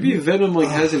 Maybe Venom like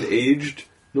hasn't aged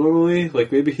normally.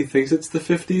 Like maybe he thinks it's the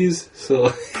 50s. So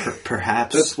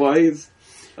Perhaps. that's why he's...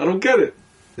 I don't get it.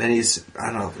 Then he's,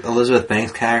 I don't know, Elizabeth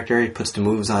Banks' character, he puts the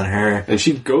moves on her. And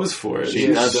she goes for it. She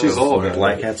does she's go all for it. about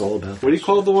Black it. Cat's all about. What do you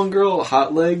call the one girl?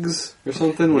 Hot Legs or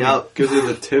something? When Yep. he gives her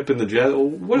the tip and the jazz.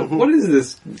 What is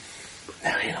this?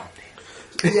 Yeah,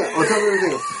 on top of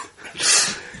everything.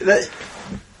 That,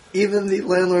 even the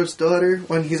landlord's daughter,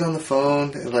 when he's on the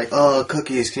phone, and like, "Oh,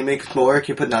 cookies, can you make more?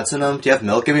 Can you put nuts in them? Do you have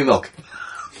milk? Give me milk."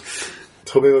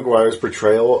 Tobey Maguire's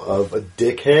portrayal of a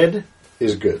dickhead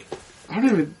is good. I don't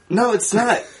even... No, it's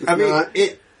not. I mean,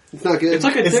 It's not good. It's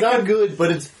like a It's dickhead. not good,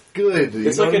 but good. You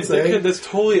It's know like what a I'm saying? dickhead that's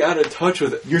totally out of touch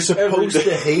with it. You're supposed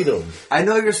to hate him. I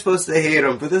know you're supposed to hate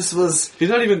him, but this was He's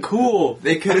not even cool.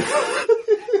 they could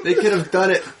have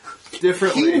done it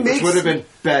differently, He which makes- would have been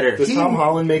better. Does Tom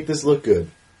Holland make this look good?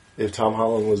 If Tom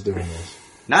Holland was doing this,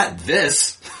 Not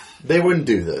this, they wouldn't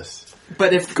do this.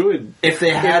 but if Good. if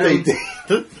they had If him,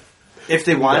 they did. if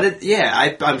they wanted,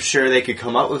 yeah, I'm sure they could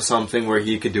come up with something where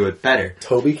he could do it better.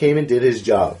 Toby came and did his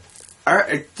job. All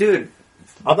right, dude.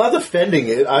 I'm not defending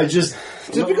it. I just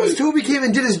because Toby came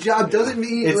and did his job doesn't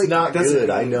mean it's like not good.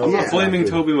 I know. I'm Yeah. not it's blaming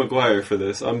good. Tobey Maguire for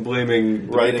this. I'm blaming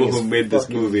the Writing people who is made this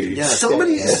fucking- movie. Yeah.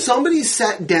 somebody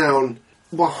sat down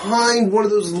behind one of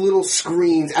those little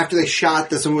screens after they shot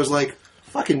this and was like,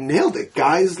 "Fucking nailed it,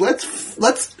 guys!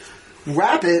 Let's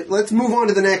wrap it. Let's move on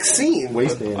to the next scene."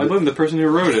 Wasting I blame the person who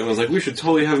wrote it and was like, we should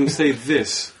totally have him say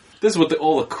this. This is what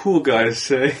all the cool guys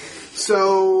say.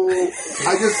 So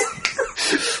I just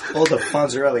All the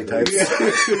Fonzarelli types.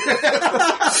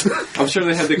 I'm sure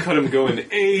they had to cut him going,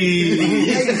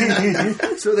 hey.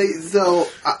 so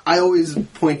I always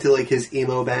point to like his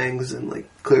emo bangs and like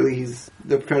clearly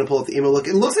they're trying to pull off the emo look.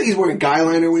 It looks like he's wearing guy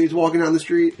liner when he's walking down the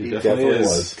street. He definitely definitely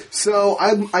was. is. So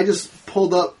I just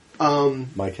pulled up.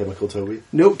 My Chemical Toby.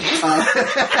 Nope.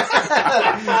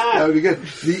 That would be good.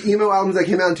 The emo albums that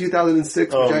came out in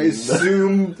 2006, which I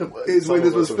assume is when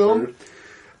this was filmed.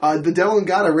 The Devil and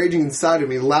God Are Raging Inside of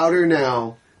Me, Louder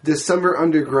Now, December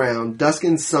Underground, Dusk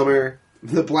in Summer,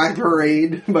 The Black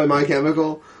Parade by My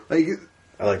Chemical. Like,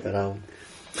 I like that album.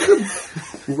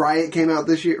 Riot came out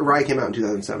this year. Riot came out in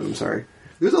 2007. I'm sorry.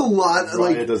 There's a lot.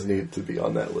 Riot doesn't need to be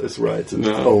on that list. Riot's its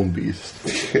No. own beast.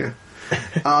 Yeah.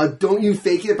 Don't You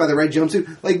Fake It by The Red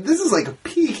Jumpsuit. Like, this is like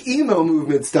peak emo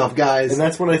movement stuff, guys. And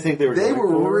that's what I think they were. They going were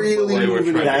for, really but, They were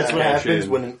moving trying it. to That's what cash happens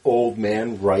in. when an old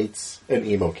man writes an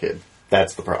emo kid.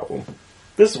 That's the problem.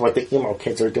 This is what the emo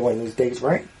kids are doing these days,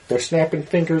 right? They're snapping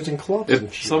fingers and clubs and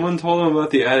If shit. someone told him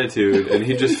about the attitude and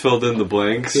he just filled in the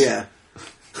blanks, Yeah.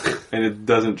 and it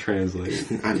doesn't translate,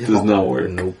 I it know. does not work.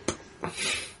 Nope.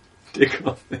 Dick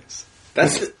on this.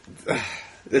 That's the,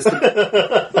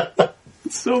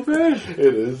 It's so bad. It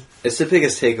is. it's the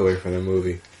biggest takeaway from the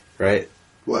movie, right?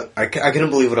 What? I couldn't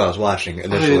believe what I was watching I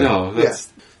initially. know. That's,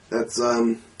 That's,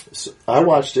 So I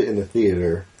watched it in the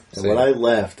theater, and when I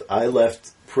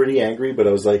left pretty angry, but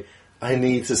I was like, I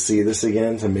need to see this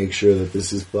again to make sure that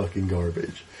this is fucking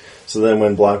garbage. So then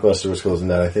when Blockbuster was closing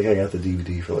down, I think I got the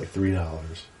DVD for like $3.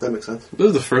 that makes sense. This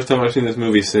is the first time I've seen this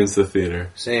movie since the theater.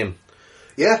 Same.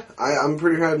 Yeah, I'm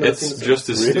pretty sure I've not seen It's this. just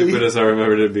as Really? stupid as I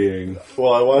remembered it being.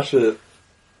 Well, I watched it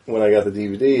when I got the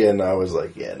DVD, and I was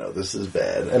like, yeah, no, this is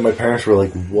bad. And my parents were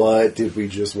like, what did we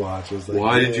just watch? I was like,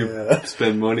 Why did you "Yeah."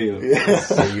 spend money on it? Yeah.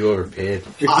 So you overpaid.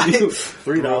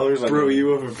 $3. Bro,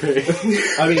 you overpaid.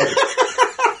 I mean,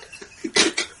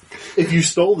 if you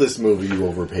stole this movie, you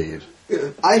overpaid.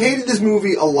 I hated this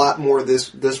movie a lot more this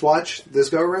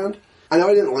go around. I know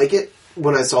I didn't like it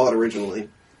when I saw it originally.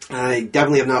 I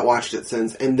definitely have not watched it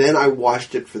since. And then I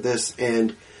watched it for this,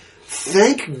 and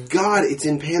thank God it's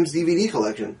in Pam's DVD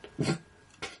collection.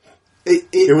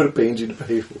 It would have paid you to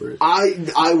pay for it.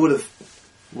 I would have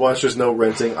Watch, there's no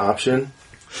renting option.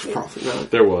 probably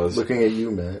not. There was. Looking at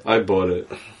you, Matt. I bought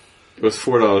it. It was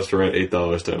 $4 to rent,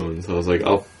 $8 to own. So I was like,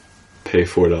 I'll pay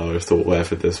 $4 to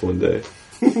laugh at this one day.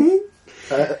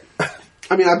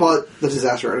 I mean, I bought The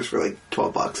Disaster Artist for like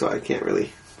 $12, so I can't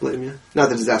really blame you. Not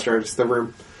The Disaster Artist, The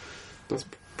Room. That's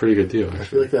a pretty good deal, I actually.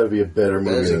 feel like that would be a better That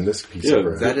movie is a- than this piece Yeah, of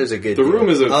crap. That is a good. The deal. Room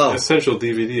is an Oh, essential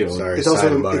DVD. sorry. It's also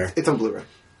Sidebar. it's on Blu-ray.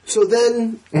 So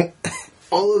then,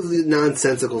 all of the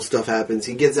nonsensical stuff happens.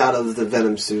 He gets out of the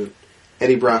Venom suit.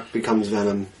 Eddie Brock becomes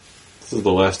Venom. This is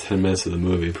the last 10 minutes of the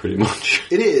movie, pretty much.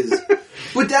 It is,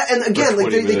 but that and again, like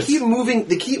 20 they minutes. keep moving.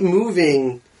 They keep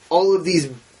moving all of these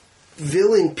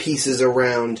villain pieces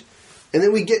around, and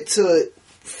then we get to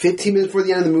 15 minutes before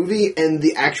the end of the movie, and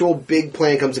the actual big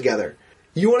plan comes together.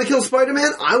 You want to kill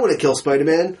Spider-Man? I want to kill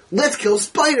Spider-Man. Let's kill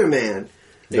Spider-Man.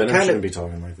 Venom kinda- shouldn't be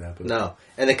talking like that. But No,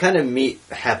 and they kind of meet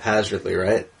haphazardly,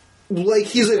 right? Like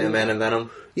he's like, Sandman and Venom.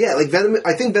 yeah, like Venom.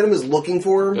 I think Venom is looking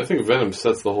for him. I think Venom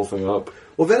sets the whole thing up.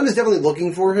 Well, Venom is definitely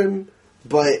looking for him,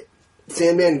 but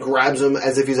Sandman grabs him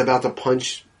as if he's about to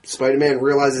punch Spider-Man,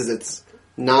 realizes it's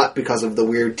not because of the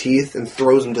weird teeth, and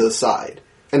throws him to the side.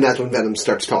 And that's when Venom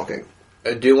starts talking.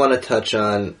 I do want to touch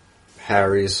on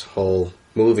Harry's whole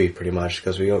movie, pretty much,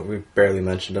 because we barely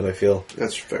mentioned him, I feel.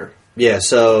 That's fair. Yeah,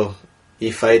 so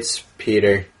he fights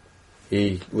Peter.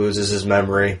 He loses his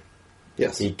memory.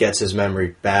 Yes. He gets his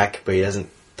memory back, but he doesn't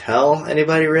tell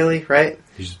anybody, really, right?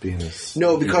 he's just being this.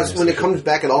 No, because when it comes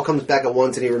back, it all comes back at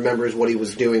once, and he remembers what he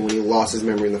was doing when he lost his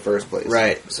memory in the first place.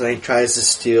 Right. So he tries to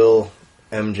steal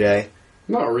MJ.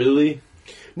 Not really.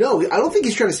 No, I don't think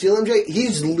he's trying to steal MJ.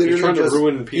 He's literally He's trying to just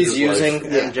ruin Peter's He's using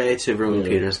life. Yeah. MJ to ruin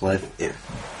Peter's life. Yeah,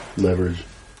 Leverage.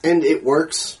 and it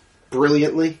works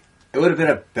brilliantly. It would have been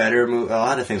a better movie. A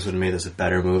lot of things would have made this a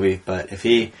better movie, but if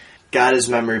he got his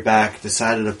memory back,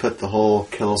 decided to put the whole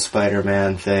kill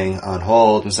Spider-Man thing on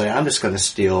hold and say, I'm just going to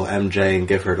steal MJ and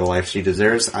give her the life she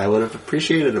deserves, I would have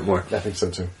appreciated it more. I think so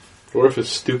too. Or if his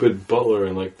stupid butler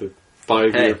in like the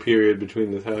 5-year Hey. period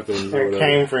between this happened. or It whatever.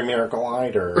 came from your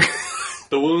glider.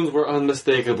 The wounds were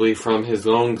unmistakably from his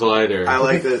own glider. I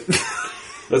like that.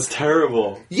 That's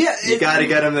terrible. Yeah, You gotta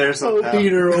get him there Oh, somehow.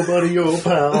 Peter, oh, buddy, oh,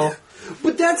 pal.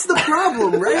 but that's the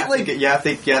problem, right? Like, You have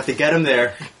to get him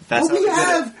there. That's but we how they did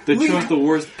it. have They we, chose the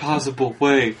worst possible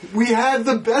way. we have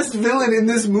the best villain in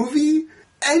this movie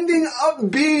ending up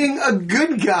being a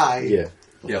good guy. Yeah.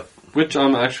 Yep. Which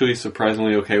I'm actually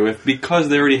surprisingly okay with, because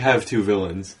they already have 2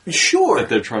 villains Sure. that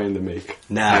they're trying to make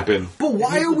Nah. happen. But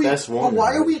why He's are the we? best one, But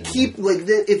why in are my we opinion. keep like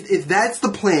that? If that's the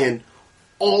plan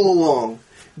all along,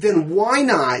 then why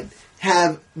not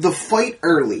have the fight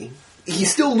early? He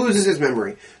still loses his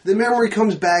memory. The memory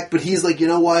comes back, but he's like, you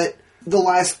know what? The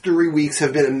last 3 weeks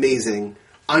have been amazing.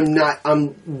 I'm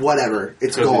whatever.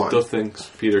 It's Because he gone. still thinks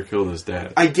Peter killed his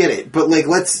dad. I get it, but like,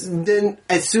 then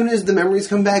as soon as the memories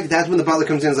come back, that's when the butler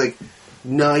comes in and is like,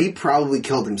 no, he probably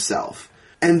killed himself.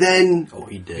 And then Oh,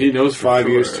 he did. He knows for 5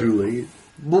 sure. years too late.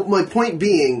 well, my point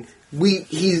being,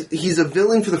 he's a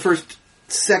villain for the first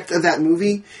sect of that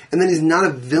movie, and then he's not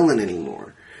a villain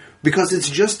anymore. Because it's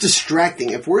just distracting.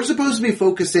 If we're supposed to be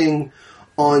focusing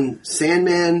on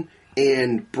Sandman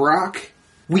and Brock,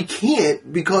 we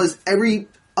can't, because every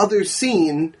other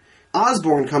scene,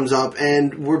 Osborn comes up,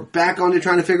 and we're back on to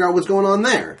trying to figure out what's going on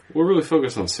there. We're really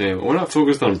focused on Sam. We're not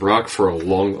focused on Brock for a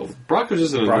long... Brock was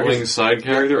just an Brock annoying is- side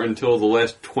character until the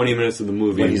last 20 minutes of the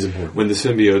movie. When he's important. When the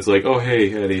symbiote's like, oh,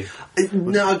 hey, Eddie.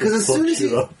 No, because as soon as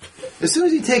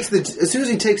he takes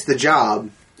the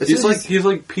job, as He's soon like, as he's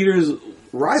like Peter's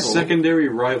rival. secondary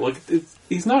rival. Like,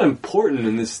 he's not important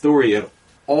in this story at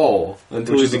all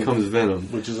until Which he is becomes Venom.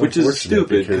 which is stupid unfortunate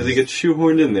because because- he gets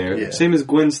shoehorned in there. Yeah. Same as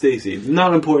Gwen Stacy.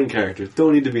 Not important characters.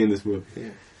 Don't need to be in this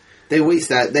movie. They waste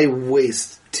that. They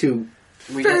waste 2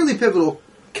 fairly pivotal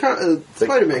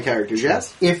Spider-Man characters.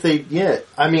 Yes. If they,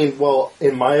 I mean, well,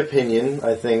 in my opinion,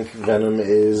 I think Venom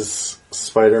is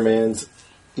Spider-Man's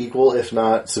equal, if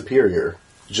not superior.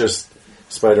 Just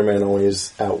Spider-Man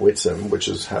always outwits him, which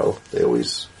is how they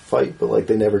always fight, but like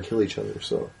they never kill each other.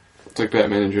 So It's like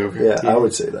Batman and Joker. yeah, I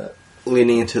would say that.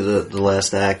 Leaning into the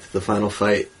last act, the final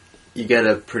fight, you get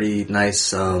a pretty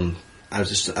nice, I'm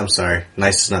sorry,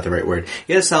 nice is not the right word.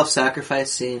 You get a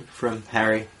self-sacrifice scene from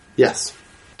Harry. Yes.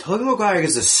 Tobey Maguire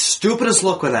gives the stupidest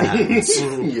look when that happens.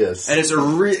 Yes, And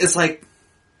it's like,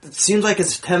 it seems like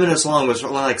it's 10 minutes long, but it's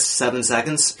only like 7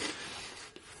 seconds.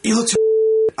 He looks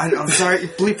I'm sorry,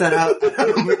 bleep that out.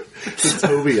 the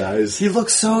Toby eyes. He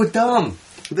looks so dumb.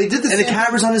 They did the And the same.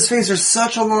 camera's on his face for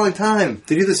such a long time.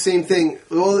 They do the same thing.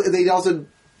 Well, they also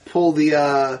pull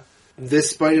the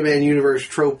this Spider-Man universe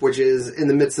trope, which is in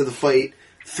the midst of the fight,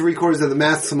 3/4 of the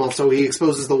mask come off, so he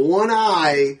exposes the one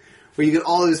eye where you get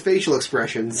all of his facial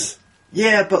expressions.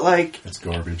 Yeah, but like, It's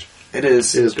garbage. it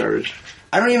is. It is garbage.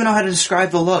 I don't even know how to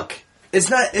describe the look. It's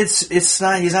not, he's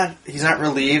not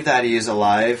relieved that he is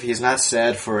alive. He's not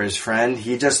sad for his friend.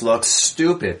 He just looks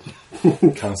stupid.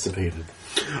 Constipated.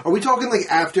 Are we talking like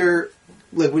after,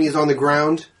 like when he's on the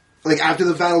ground, like after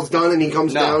the battle's done and he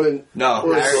comes down, and No.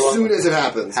 or as Harry- soon as it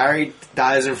happens? Harry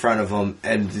dies in front of him,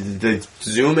 and the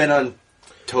zoom in on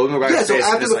Tobey Maguire's Yeah, so face.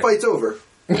 after it's the like, fight's over.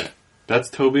 That's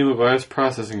Tobey Maguire's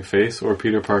processing face or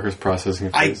Peter Parker's processing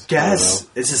I face. guess.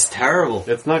 don't This is terrible.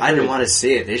 It's not I didn't great. want to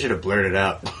see it. They should have blurred it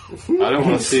out. know. I don't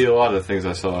want to see a lot of things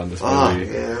I saw in this Oh,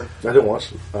 movie. Yeah. I didn't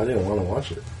watch it. I didn't want to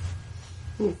watch it.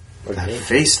 That Okay.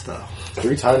 face, though.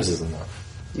 3 times is enough.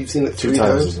 You've seen it 2 3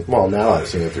 times times? is well. Now I've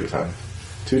seen it 3 times.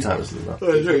 2 times is enough.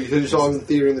 Oh, that's right. You saw it in the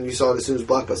theater and then you saw it as soon as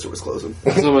Blockbuster was closing.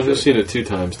 So I've just seen it 2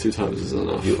 times. 2 times is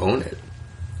enough. You own it.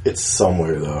 It's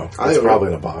somewhere though. I It's own probably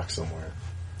it. in a box somewhere.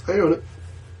 I own it.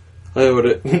 I owed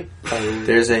it.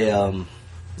 There's a, you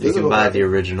There's can a- buy the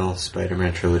original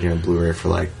Spider-Man trilogy on Blu-ray for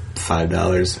like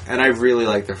 $5. And I really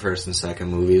like the first and second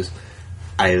movies.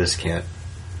 I just can't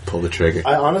pull the trigger.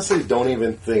 I honestly don't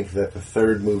even think that the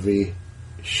third movie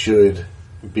should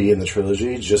be in the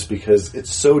trilogy, just because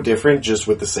it's so different, just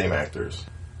with the same actors.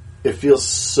 It feels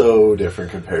so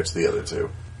different compared to the other 2.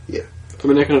 Yeah. I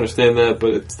mean, I can understand that,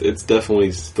 but it's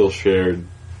definitely still shared.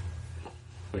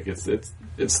 Like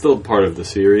it's still part of the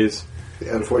series.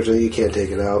 Yeah, unfortunately, you can't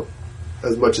take it out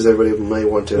as much as everybody might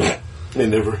want to. It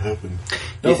never happened.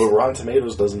 No, but Rotten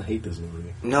Tomatoes doesn't hate this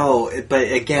movie. No,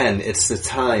 but again, it's the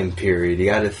time period. You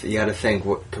gotta think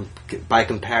by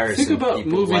comparison. Think about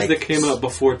people movies like that came out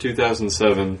before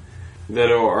 2007 that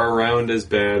are around as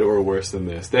bad or worse than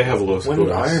this. They have low scores. When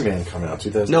did Iron Man come out?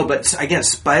 2000. No, but again,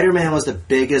 Spider-Man was the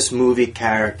biggest movie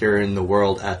character in the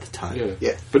world at the time.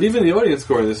 Yeah. But even the audience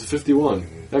score in this is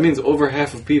 51. That means over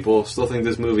half of people still think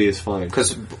this movie is fine.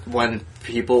 Because when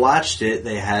people watched it,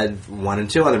 they had 1 and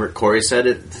 2 on the. Corey said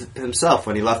it himself.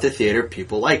 When he left the theater,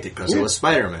 people liked it because it was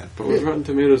Spider-Man. But was Rotten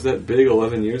Tomatoes that big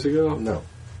 11 years ago? No.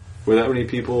 Were that many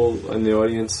people in the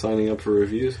audience signing up for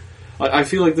reviews? I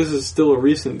feel like this is still a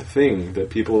recent thing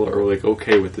that people are like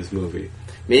okay with this movie.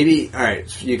 Maybe,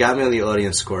 alright, you got me on the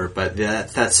audience score, but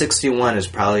that 61 is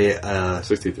probably...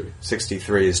 63.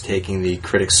 63 is taking the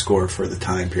critic score for the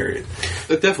time period.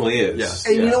 It definitely is. Yes.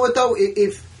 And you know what though?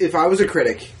 If I was a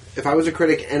critic,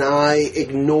 and I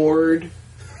ignored,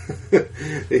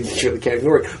 you surely can't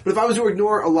ignore it. But if I was to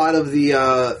ignore a lot of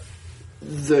the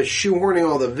shoehorning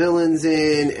all the villains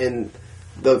in and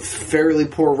the fairly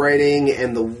poor writing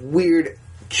and the weird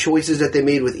choices that they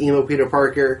made with emo Peter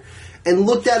Parker, and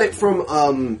looked at it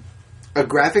from a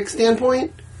graphic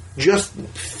standpoint, just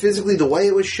physically the way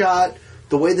it was shot,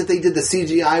 the way that they did the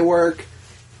CGI work,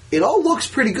 it all looks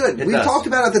pretty good. We talked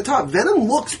about at the top, Venom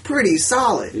looks pretty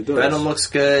solid. It does. Venom looks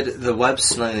good. The web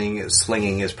slinging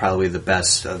is probably the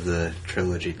best of the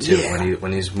trilogy too. Yeah.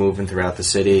 When he's moving throughout the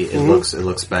city, it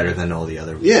looks better than all the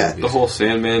other movies. The whole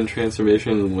Sandman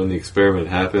transformation when the experiment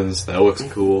happens, that looks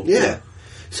cool. Yeah.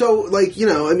 So, like, you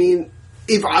know, I mean,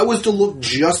 if I was to look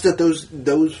just at those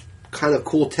kind of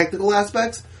cool technical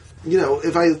aspects, you know,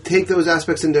 if I take those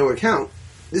aspects into account,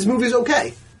 this movie's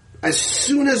okay. As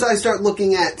soon as I start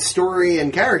looking at story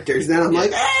and characters, then I'm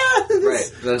like,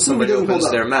 right. Then somebody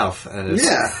opens their mouth. And it's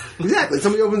exactly.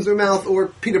 Somebody opens their mouth, or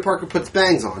Peter Parker puts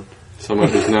bangs on. Someone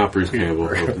who's not Bruce Campbell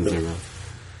opens their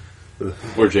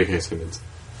mouth. Or J.K. Simmons.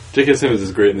 J.K. Simmons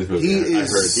is great in this movie. He I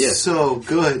is heard. so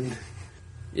good.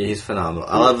 Yeah, he's phenomenal.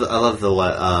 I love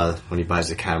the when he buys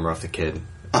the camera off the kid.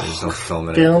 There's no film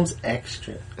in it. Film's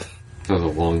extra. That was a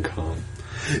long con.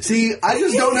 See, I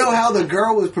just don't know how the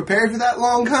girl was prepared for that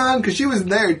long con, because she was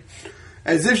there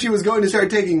as if she was going to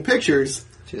start taking pictures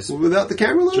without the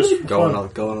camera loaded. Just going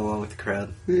along with the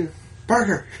crowd. Yeah.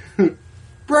 Parker.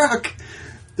 Brock.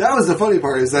 That was the funny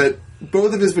part, is that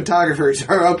both of his photographers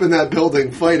are up in that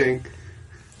building fighting.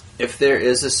 If there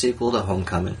is a sequel to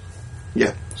Homecoming.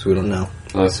 Yeah. So we don't know.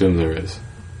 I assume there is.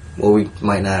 Well, we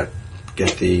might not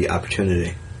get the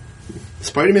opportunity.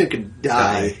 Spider-Man could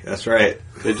die. That's right.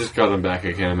 They just got him back.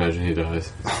 I can't imagine he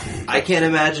dies. I can't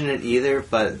imagine it either,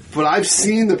 but I've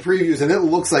seen the previews, and it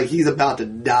looks like he's about to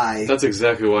die. That's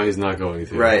exactly why he's not going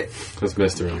to. Right. That's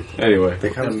mystery. Anyway.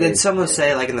 Did someone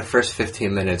say, like, in the first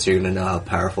 15 minutes, you're going to know how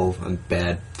powerful and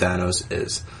bad Thanos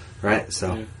is, right?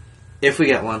 So, if we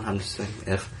get one, I'm just saying,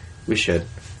 if we should.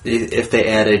 If they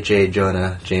add a J.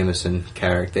 Jonah Jameson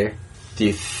character, do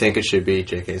you think it should be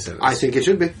J.K. Simmons? I think it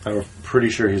should be. I'm pretty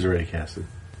sure he's already casted.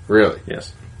 Really?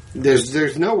 Yes.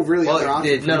 There's no really other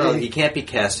option. No, he can't be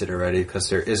casted already because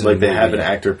there isn't. Like, a they movie have an yet.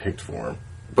 actor picked for him.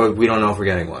 But we don't know if we're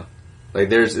getting one.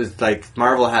 Like, it's like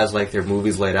Marvel has like their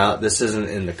movies laid out. This isn't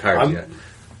in the cards yet.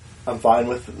 I'm fine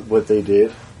with what they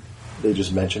did. They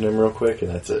just mentioned him real quick,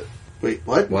 and that's it. Wait,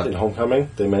 what? In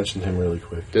Homecoming, they mentioned him really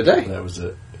quick. Did they? And that was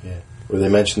it. Yeah. Where they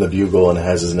mentioned the bugle and it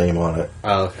has his name on it.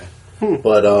 Oh, okay.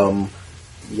 But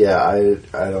yeah,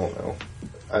 I don't know.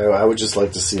 I would just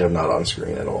like to see him not on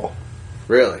screen at all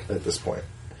Really? at this point.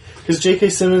 Because J.K.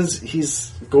 Simmons,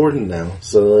 he's Gordon now,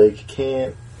 so like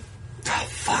can't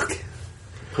Fuck.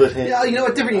 put him. Yeah, you know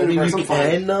what? Different I mean, universe. you I'm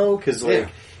fine. can though, because like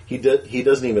he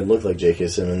doesn't even look like J.K.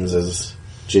 Simmons as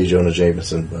J. Jonah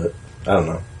Jameson, but I don't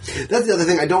know. That's the other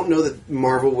thing. I don't know that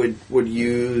Marvel would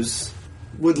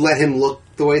let him look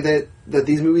the way that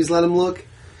these movies let him look.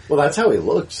 Well, that's how he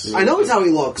looks. I know it's how he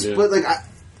looks, Yeah. but like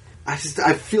I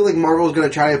feel like Marvel's going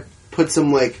to try to put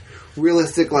some like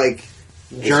realistic like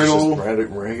journal. It's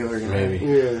just regular guy. Maybe.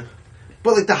 Yeah,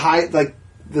 but like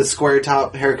the square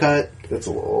top haircut. That's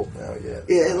a little old now. Yeah.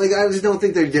 Yeah, like I just don't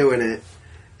think they're doing it.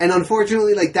 And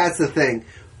unfortunately, like that's the thing.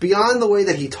 Beyond the way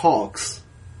that he talks,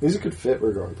 He's a good fit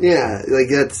regardless. yeah, like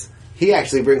he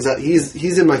actually brings up.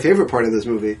 He's in my favorite part of this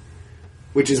movie,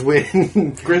 which is when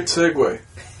Great segue.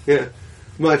 yeah.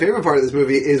 My favorite part of this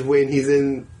movie is when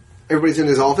everybody's in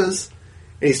his office,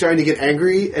 and he's starting to get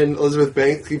angry, and Elizabeth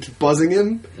Banks keeps buzzing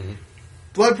him.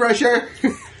 Blood pressure!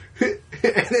 And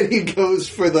then he goes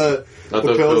for the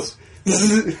pills.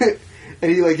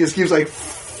 And he like just keeps like,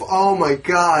 oh my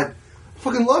god. I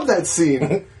fucking love that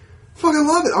scene. Fucking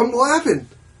love it. I'm laughing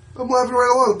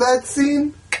right along. That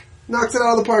scene, Knocks it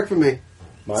out of the park for me.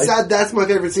 Sad. That's my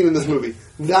favorite scene in this movie.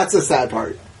 That's a sad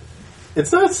part.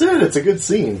 It's not sad. It's a good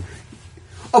scene.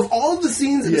 Of all of the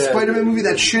scenes in a Spider-Man movie,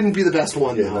 that shouldn't be the best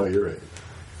one. Yeah, no, you're right.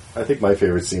 I think my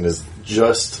favorite scene is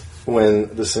just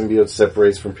when the symbiote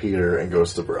separates from Peter and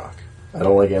goes to Brock. I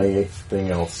don't like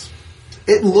anything else.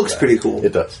 It looks pretty cool.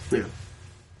 It does. Yeah.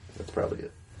 That's probably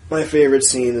it. My favorite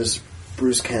scene is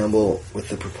Bruce Campbell with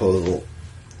the proposal.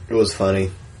 It was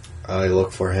funny. I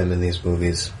look for him in these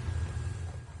movies.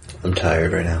 I'm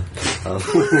tired right now.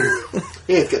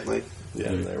 Yeah, it's getting late. Yeah,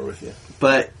 I'm there with you.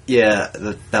 But, yeah,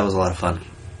 that was a lot of fun.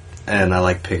 And I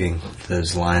like picking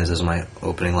those lines as my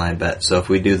opening line bet. So if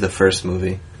we do the first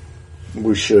movie...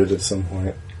 We should at some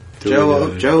point. Joe,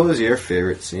 what was your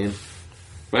favorite scene?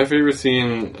 My favorite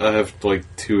scene, I have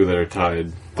like two that are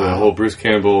tied. The whole Bruce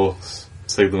Campbell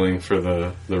signaling for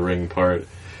the ring part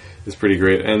is pretty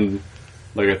great. And,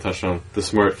 like I touched on, the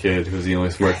smart kid, who's the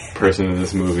only smart person in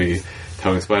this movie,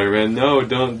 telling Spider-Man, no,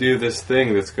 don't do this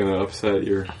thing that's going to upset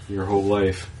your whole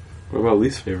life. What about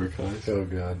least favorite, guys? Oh,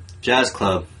 God. Jazz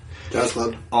Club. Jazz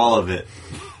Club. All of it.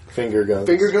 Finger guns.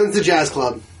 Finger guns to Jazz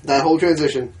Club. That whole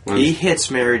transition. He hits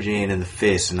Mary Jane in the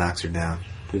face and knocks her down.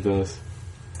 He does.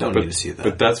 Don't need to see that.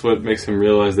 But that's what makes him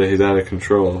realize that he's out of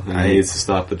control and he needs to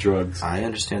stop the drugs. I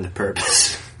understand the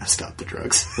purpose. Stop the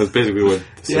drugs. That's basically what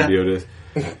the symbiote is.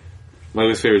 My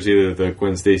least favorite is either the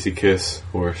Gwen Stacy kiss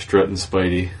or Strut and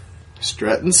Spidey.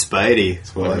 Strut and Spidey.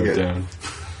 That's what I wrote down.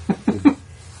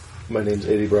 My name's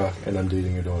Eddie Brock, and I'm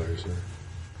dating your daughter, so...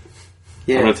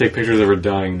 Yeah. I'm going to take pictures of her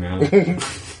dying now.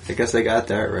 I guess they got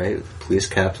that right. Police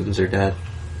captains are dead.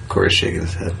 Corey's shaking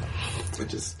his head.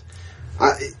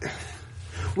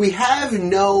 We have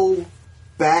no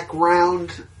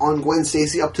background on Gwen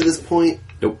Stacy up to this point.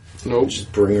 Nope.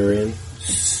 Just bring her in.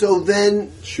 So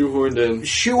then...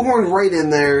 Shoehorned right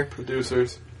in there.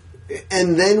 Producers.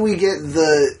 And then we get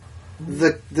the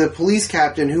police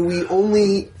captain who we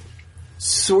only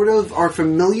sort of are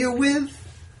familiar with.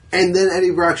 And then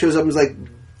Eddie Brock shows up and is like,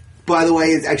 by the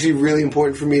way, it's actually really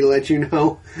important for me to let you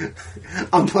know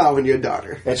I'm plowing your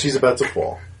daughter. And she's about to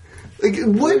fall. Like,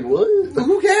 what? Like, what?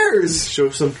 Who cares? Show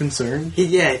some concern.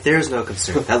 Yeah, there's no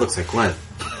concern. That looks like Gwen.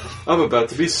 I'm about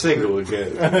to be single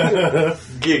again.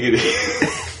 Giggity.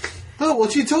 Oh, well,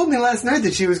 she told me last night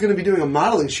that she was going to be doing a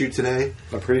modeling shoot today.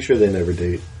 I'm pretty sure they never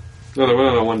date. No, they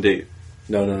went on one date.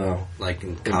 No. Like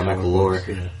in comic lore.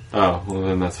 Yeah. Oh, well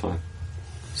then that's fine.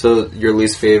 So your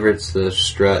least favorites, the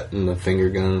strut and the finger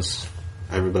guns,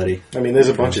 everybody? I mean, there's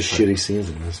a bunch of shitty scenes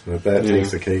in this, but that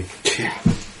takes the cake. Yeah.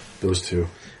 Those two.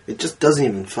 It just doesn't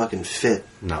even fucking fit.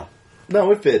 No.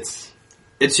 No, it fits.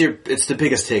 It's the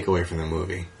biggest takeaway from the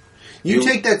movie. You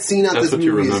take that scene out That's this what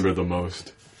movie, you remember the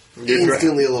most.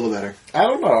 instantly a little better. I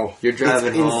don't know. You're driving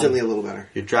It's home. instantly a little better.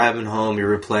 You're driving home.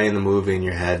 You're replaying the movie in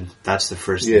your head. That's the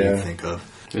first thing you think of.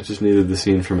 It just needed the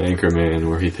scene from Anchorman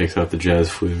where he takes out the jazz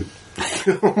flute.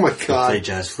 Oh my Play god.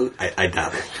 jazz flute? I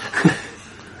doubt it.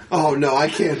 Oh no, I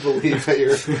can't believe that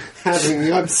you're having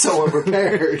me. I'm so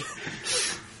unprepared.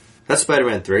 That's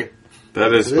Spider-Man 3.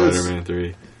 That is It is. Spider-Man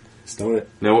 3. Stone it.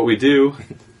 Now what we do,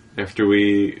 after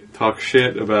we talk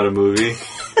shit about a movie,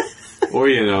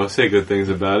 or, say good things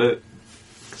about it,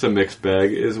 it's a mixed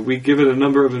bag, is we give it a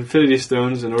number of Infinity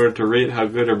Stones in order to rate how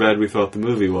good or bad we thought the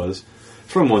movie was.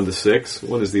 From 1 to 6.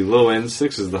 1 is the low end,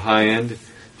 6 is the high end.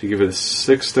 If you give it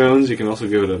 6 stones, you can also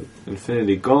give it an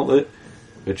Infinity Gauntlet,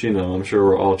 which, I'm sure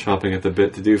we're all chomping at the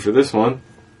bit to do for this one.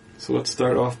 So let's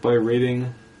start off by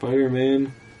rating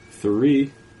Spider-Man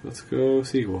 3. Let's go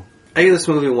sequel. I give this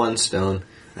movie 1 stone.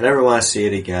 I never want to see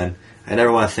it again. I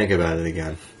never want to think about it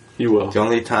again. You will. The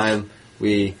only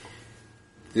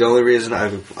reason I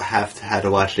had to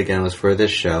watch it again was for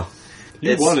this show.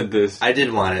 You wanted this. I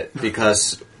did want it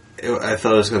because I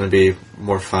thought it was going to be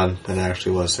more fun than it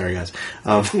actually was. Sorry, guys.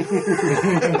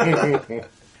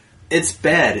 It's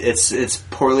bad. It's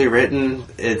poorly written.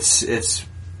 It's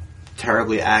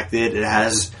terribly acted. It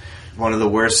has one of the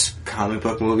worst comic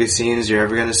book movie scenes you're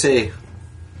ever going to see.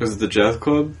 Was it the Jazz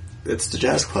Club? It's the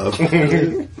Jazz Club.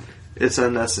 It's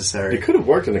unnecessary. It could have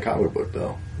worked in a comic book,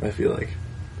 though, I feel like.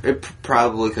 It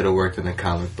probably could have worked in a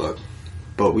comic book.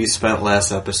 But we spent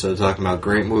last episode talking about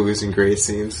great movies and great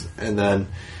scenes, and then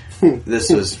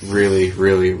this was really,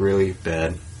 really, really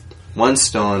bad. 1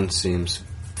 stone seems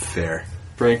fair.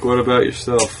 Frank, what about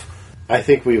yourself? I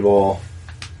think we've all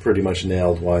pretty much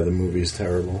nailed why the movie's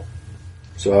terrible.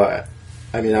 So,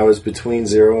 I was between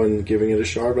 0 and giving it a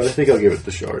shard, but I think I'll give it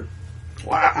the shard.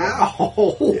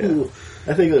 Wow. Yeah.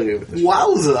 I think I'll give it the shard.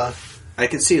 Wowza. I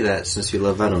can see that since you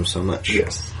love Venom so much.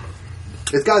 Yes.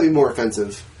 It's got to be more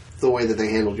offensive, the way that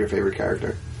they handled your favorite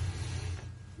character.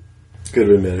 Could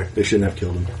have been better. They shouldn't have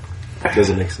killed him.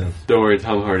 Doesn't make sense. Don't worry,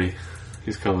 Tom Hardy.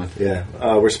 He's coming. Yeah,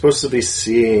 we're supposed to be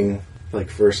seeing like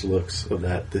first looks of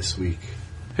that this week.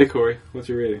 Hey, Corey, what's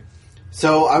your rating?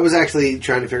 So I was actually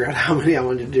trying to figure out how many I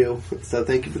wanted to do. So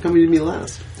thank you for coming to me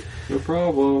last. No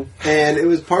problem. And it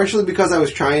was partially because I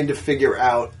was trying to figure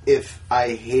out if I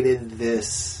hated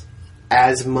this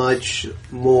as much,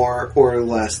 more, or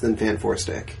less than Fan 4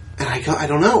 Stick. And I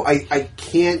don't know. I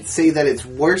can't say that it's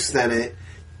worse than it,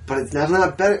 but it's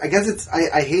not better. I guess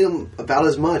I hate them about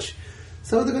as much.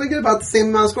 So they're going to get about the same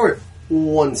amount of score.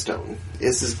 1 stone.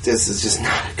 This is just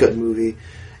not a good movie.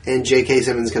 And J.K.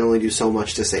 Simmons can only do so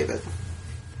much to save it.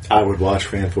 I would watch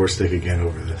Fan 4 Stick again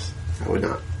over this. I would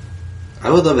not. I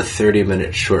would love a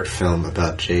 30-minute short film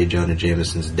about J. Jonah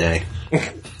Jameson's day.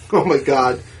 Oh my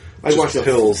god. I watched the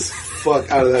pills. fuck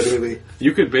out of that movie.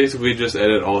 You could basically just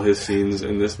edit all his scenes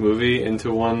in this movie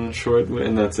into one short,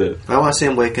 and that's it. I want to see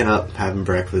him waking up, having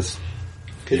breakfast.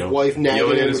 His wife nagging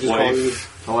yelling him, at his which is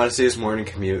wife. I want to see his morning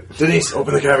commute. Denise,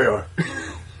 open the caviar.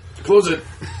 Close it.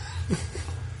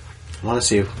 I want to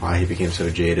see why he became so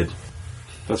jaded.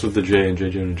 That's what the J in J.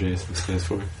 Jonah Jameson stands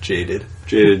for. Jaded?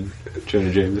 Jaded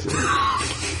Jonah Jameson.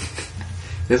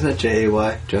 Isn't it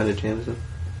J-A-Y? Jonah Jameson?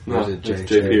 No, Or is it it's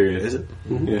J period. Is it?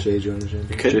 Yeah. J. Jonah Jameson.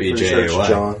 It could be J- J-A-Y.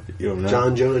 John. You don't know.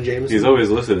 John Jonah Jameson. He's always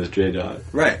listed as J. Dot.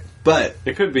 Right. But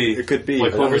It could be. It could be.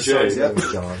 Like I Homer His son's J. name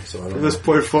was John, so I don't from know. this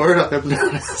point forward, I'm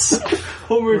known as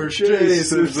Homer J.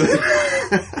 Simpson.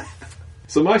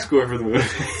 So my score for the movie.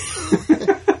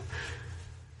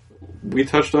 We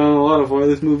touched on a lot of why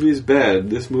this movie is bad.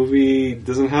 This movie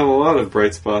doesn't have a lot of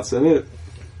bright spots in it.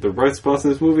 The bright spots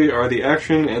in this movie are the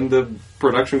action and the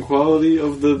production quality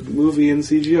of the movie and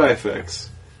CGI effects.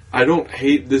 I don't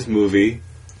hate this movie.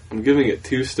 I'm giving it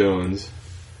 2 stones.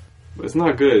 But it's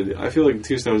not good. I feel like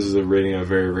 2 stones is a rating I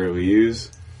very rarely use.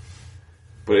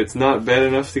 But it's not bad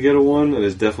enough to get a 1, and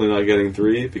it's definitely not getting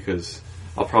 3, because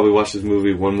I'll probably watch this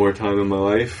movie one more time in my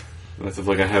life. That's if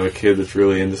like I have a kid that's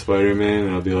really into Spider-Man,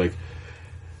 and I'll be like,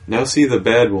 now see the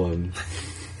bad one.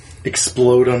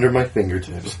 Explode under my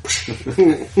fingertips.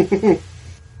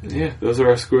 Yeah, those are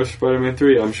our scores for Spider-Man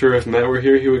 3. I'm sure if Matt were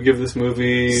here, he would give this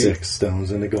movie... 6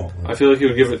 stones in a goal. I feel like he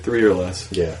would give it 3 or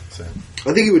less. Yeah, same.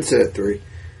 I think he would sit at 3.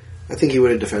 I think he would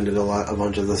have defended a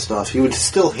bunch of the stuff. He would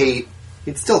still hate.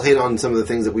 He'd still hate on some of the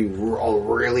things that we all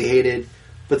really hated.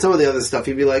 But some of the other stuff,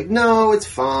 he'd be like, "No, it's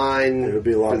fine." It would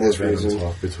be a lot for more this venom reason.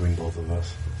 talk between both of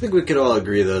us. I think we could all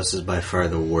agree this is by far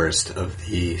the worst of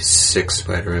the 6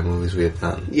 Spider-Man movies we have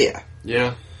done. Yeah,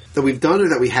 Yeah, that we've done or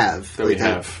that we have. that we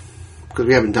have. because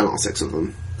we haven't done all 6 of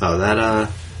them. Oh, that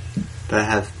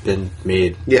have been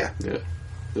made. Yeah, Yeah.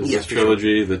 There's Yeah, this for sure.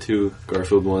 trilogy, the 2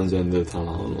 Garfield ones, and the Tom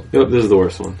Holland one. Yep, this is the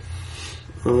worst one.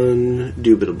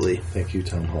 undoubtedly. Thank you,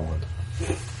 Tom Holland.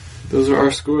 Those are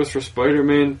our scores for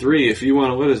Spider-Man 3. If you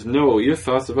want to let us know your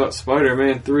thoughts about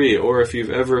Spider-Man 3, or if you've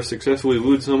ever successfully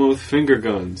wooed someone with finger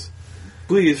guns,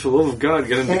 please, for the love of God,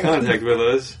 get into contact with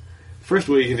us. First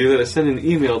way you can do that is send an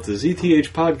email to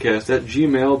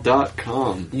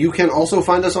zthpodcast@gmail.com. You can also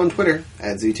find us on Twitter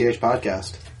at ZTH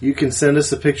Podcast. You can send us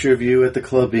a picture of you at the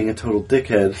club being a total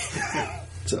dickhead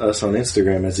to us on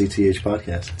Instagram at ZTH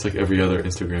Podcast. It's like every other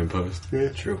Instagram post. Yeah,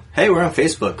 true. Hey, we're on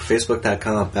Facebook,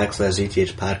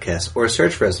 facebook.com/ZTH Podcast, or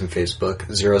search for us on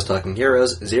Facebook, Zeros Talking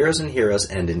Heroes, Zeros and Heroes,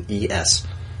 and an ES.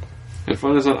 And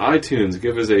find us on iTunes.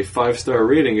 Give us a 5-star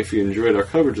rating if you enjoyed our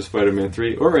coverage of Spider-Man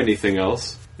 3 or anything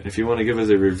else. And if you want to give us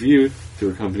a review to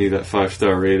accompany that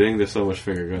 5-star rating, there's so much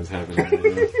finger guns happening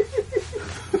right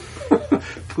now.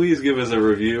 Please give us a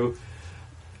review.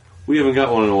 We haven't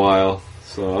got one in a while,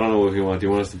 so I don't know what you want. Do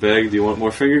you want us to beg? Do you want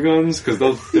more finger guns? Because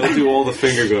they'll do all the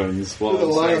finger guns. While There's a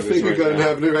I'm lot saying of this finger right gun now.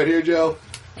 happening right here, Joe.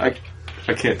 I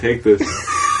can't take this.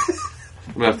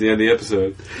 I'm going to have to end the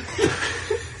episode.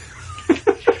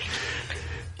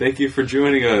 Thank you for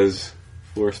joining us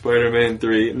for Spider-Man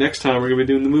 3. Next time we're going to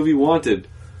be doing the movie Wanted.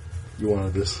 You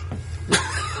wanted this.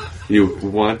 You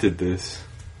wanted this.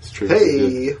 It's true.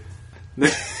 You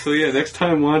did. Hey, Next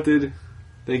time Wanted.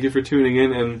 Thank you for tuning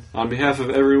in, and on behalf of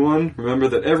everyone, remember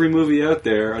that every movie out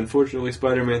there, unfortunately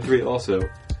Spider-Man 3 also,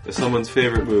 is someone's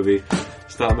favorite movie.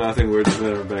 Stop mouthing words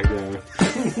that are back down.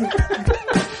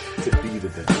 To be the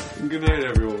best. Good night,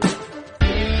 everyone.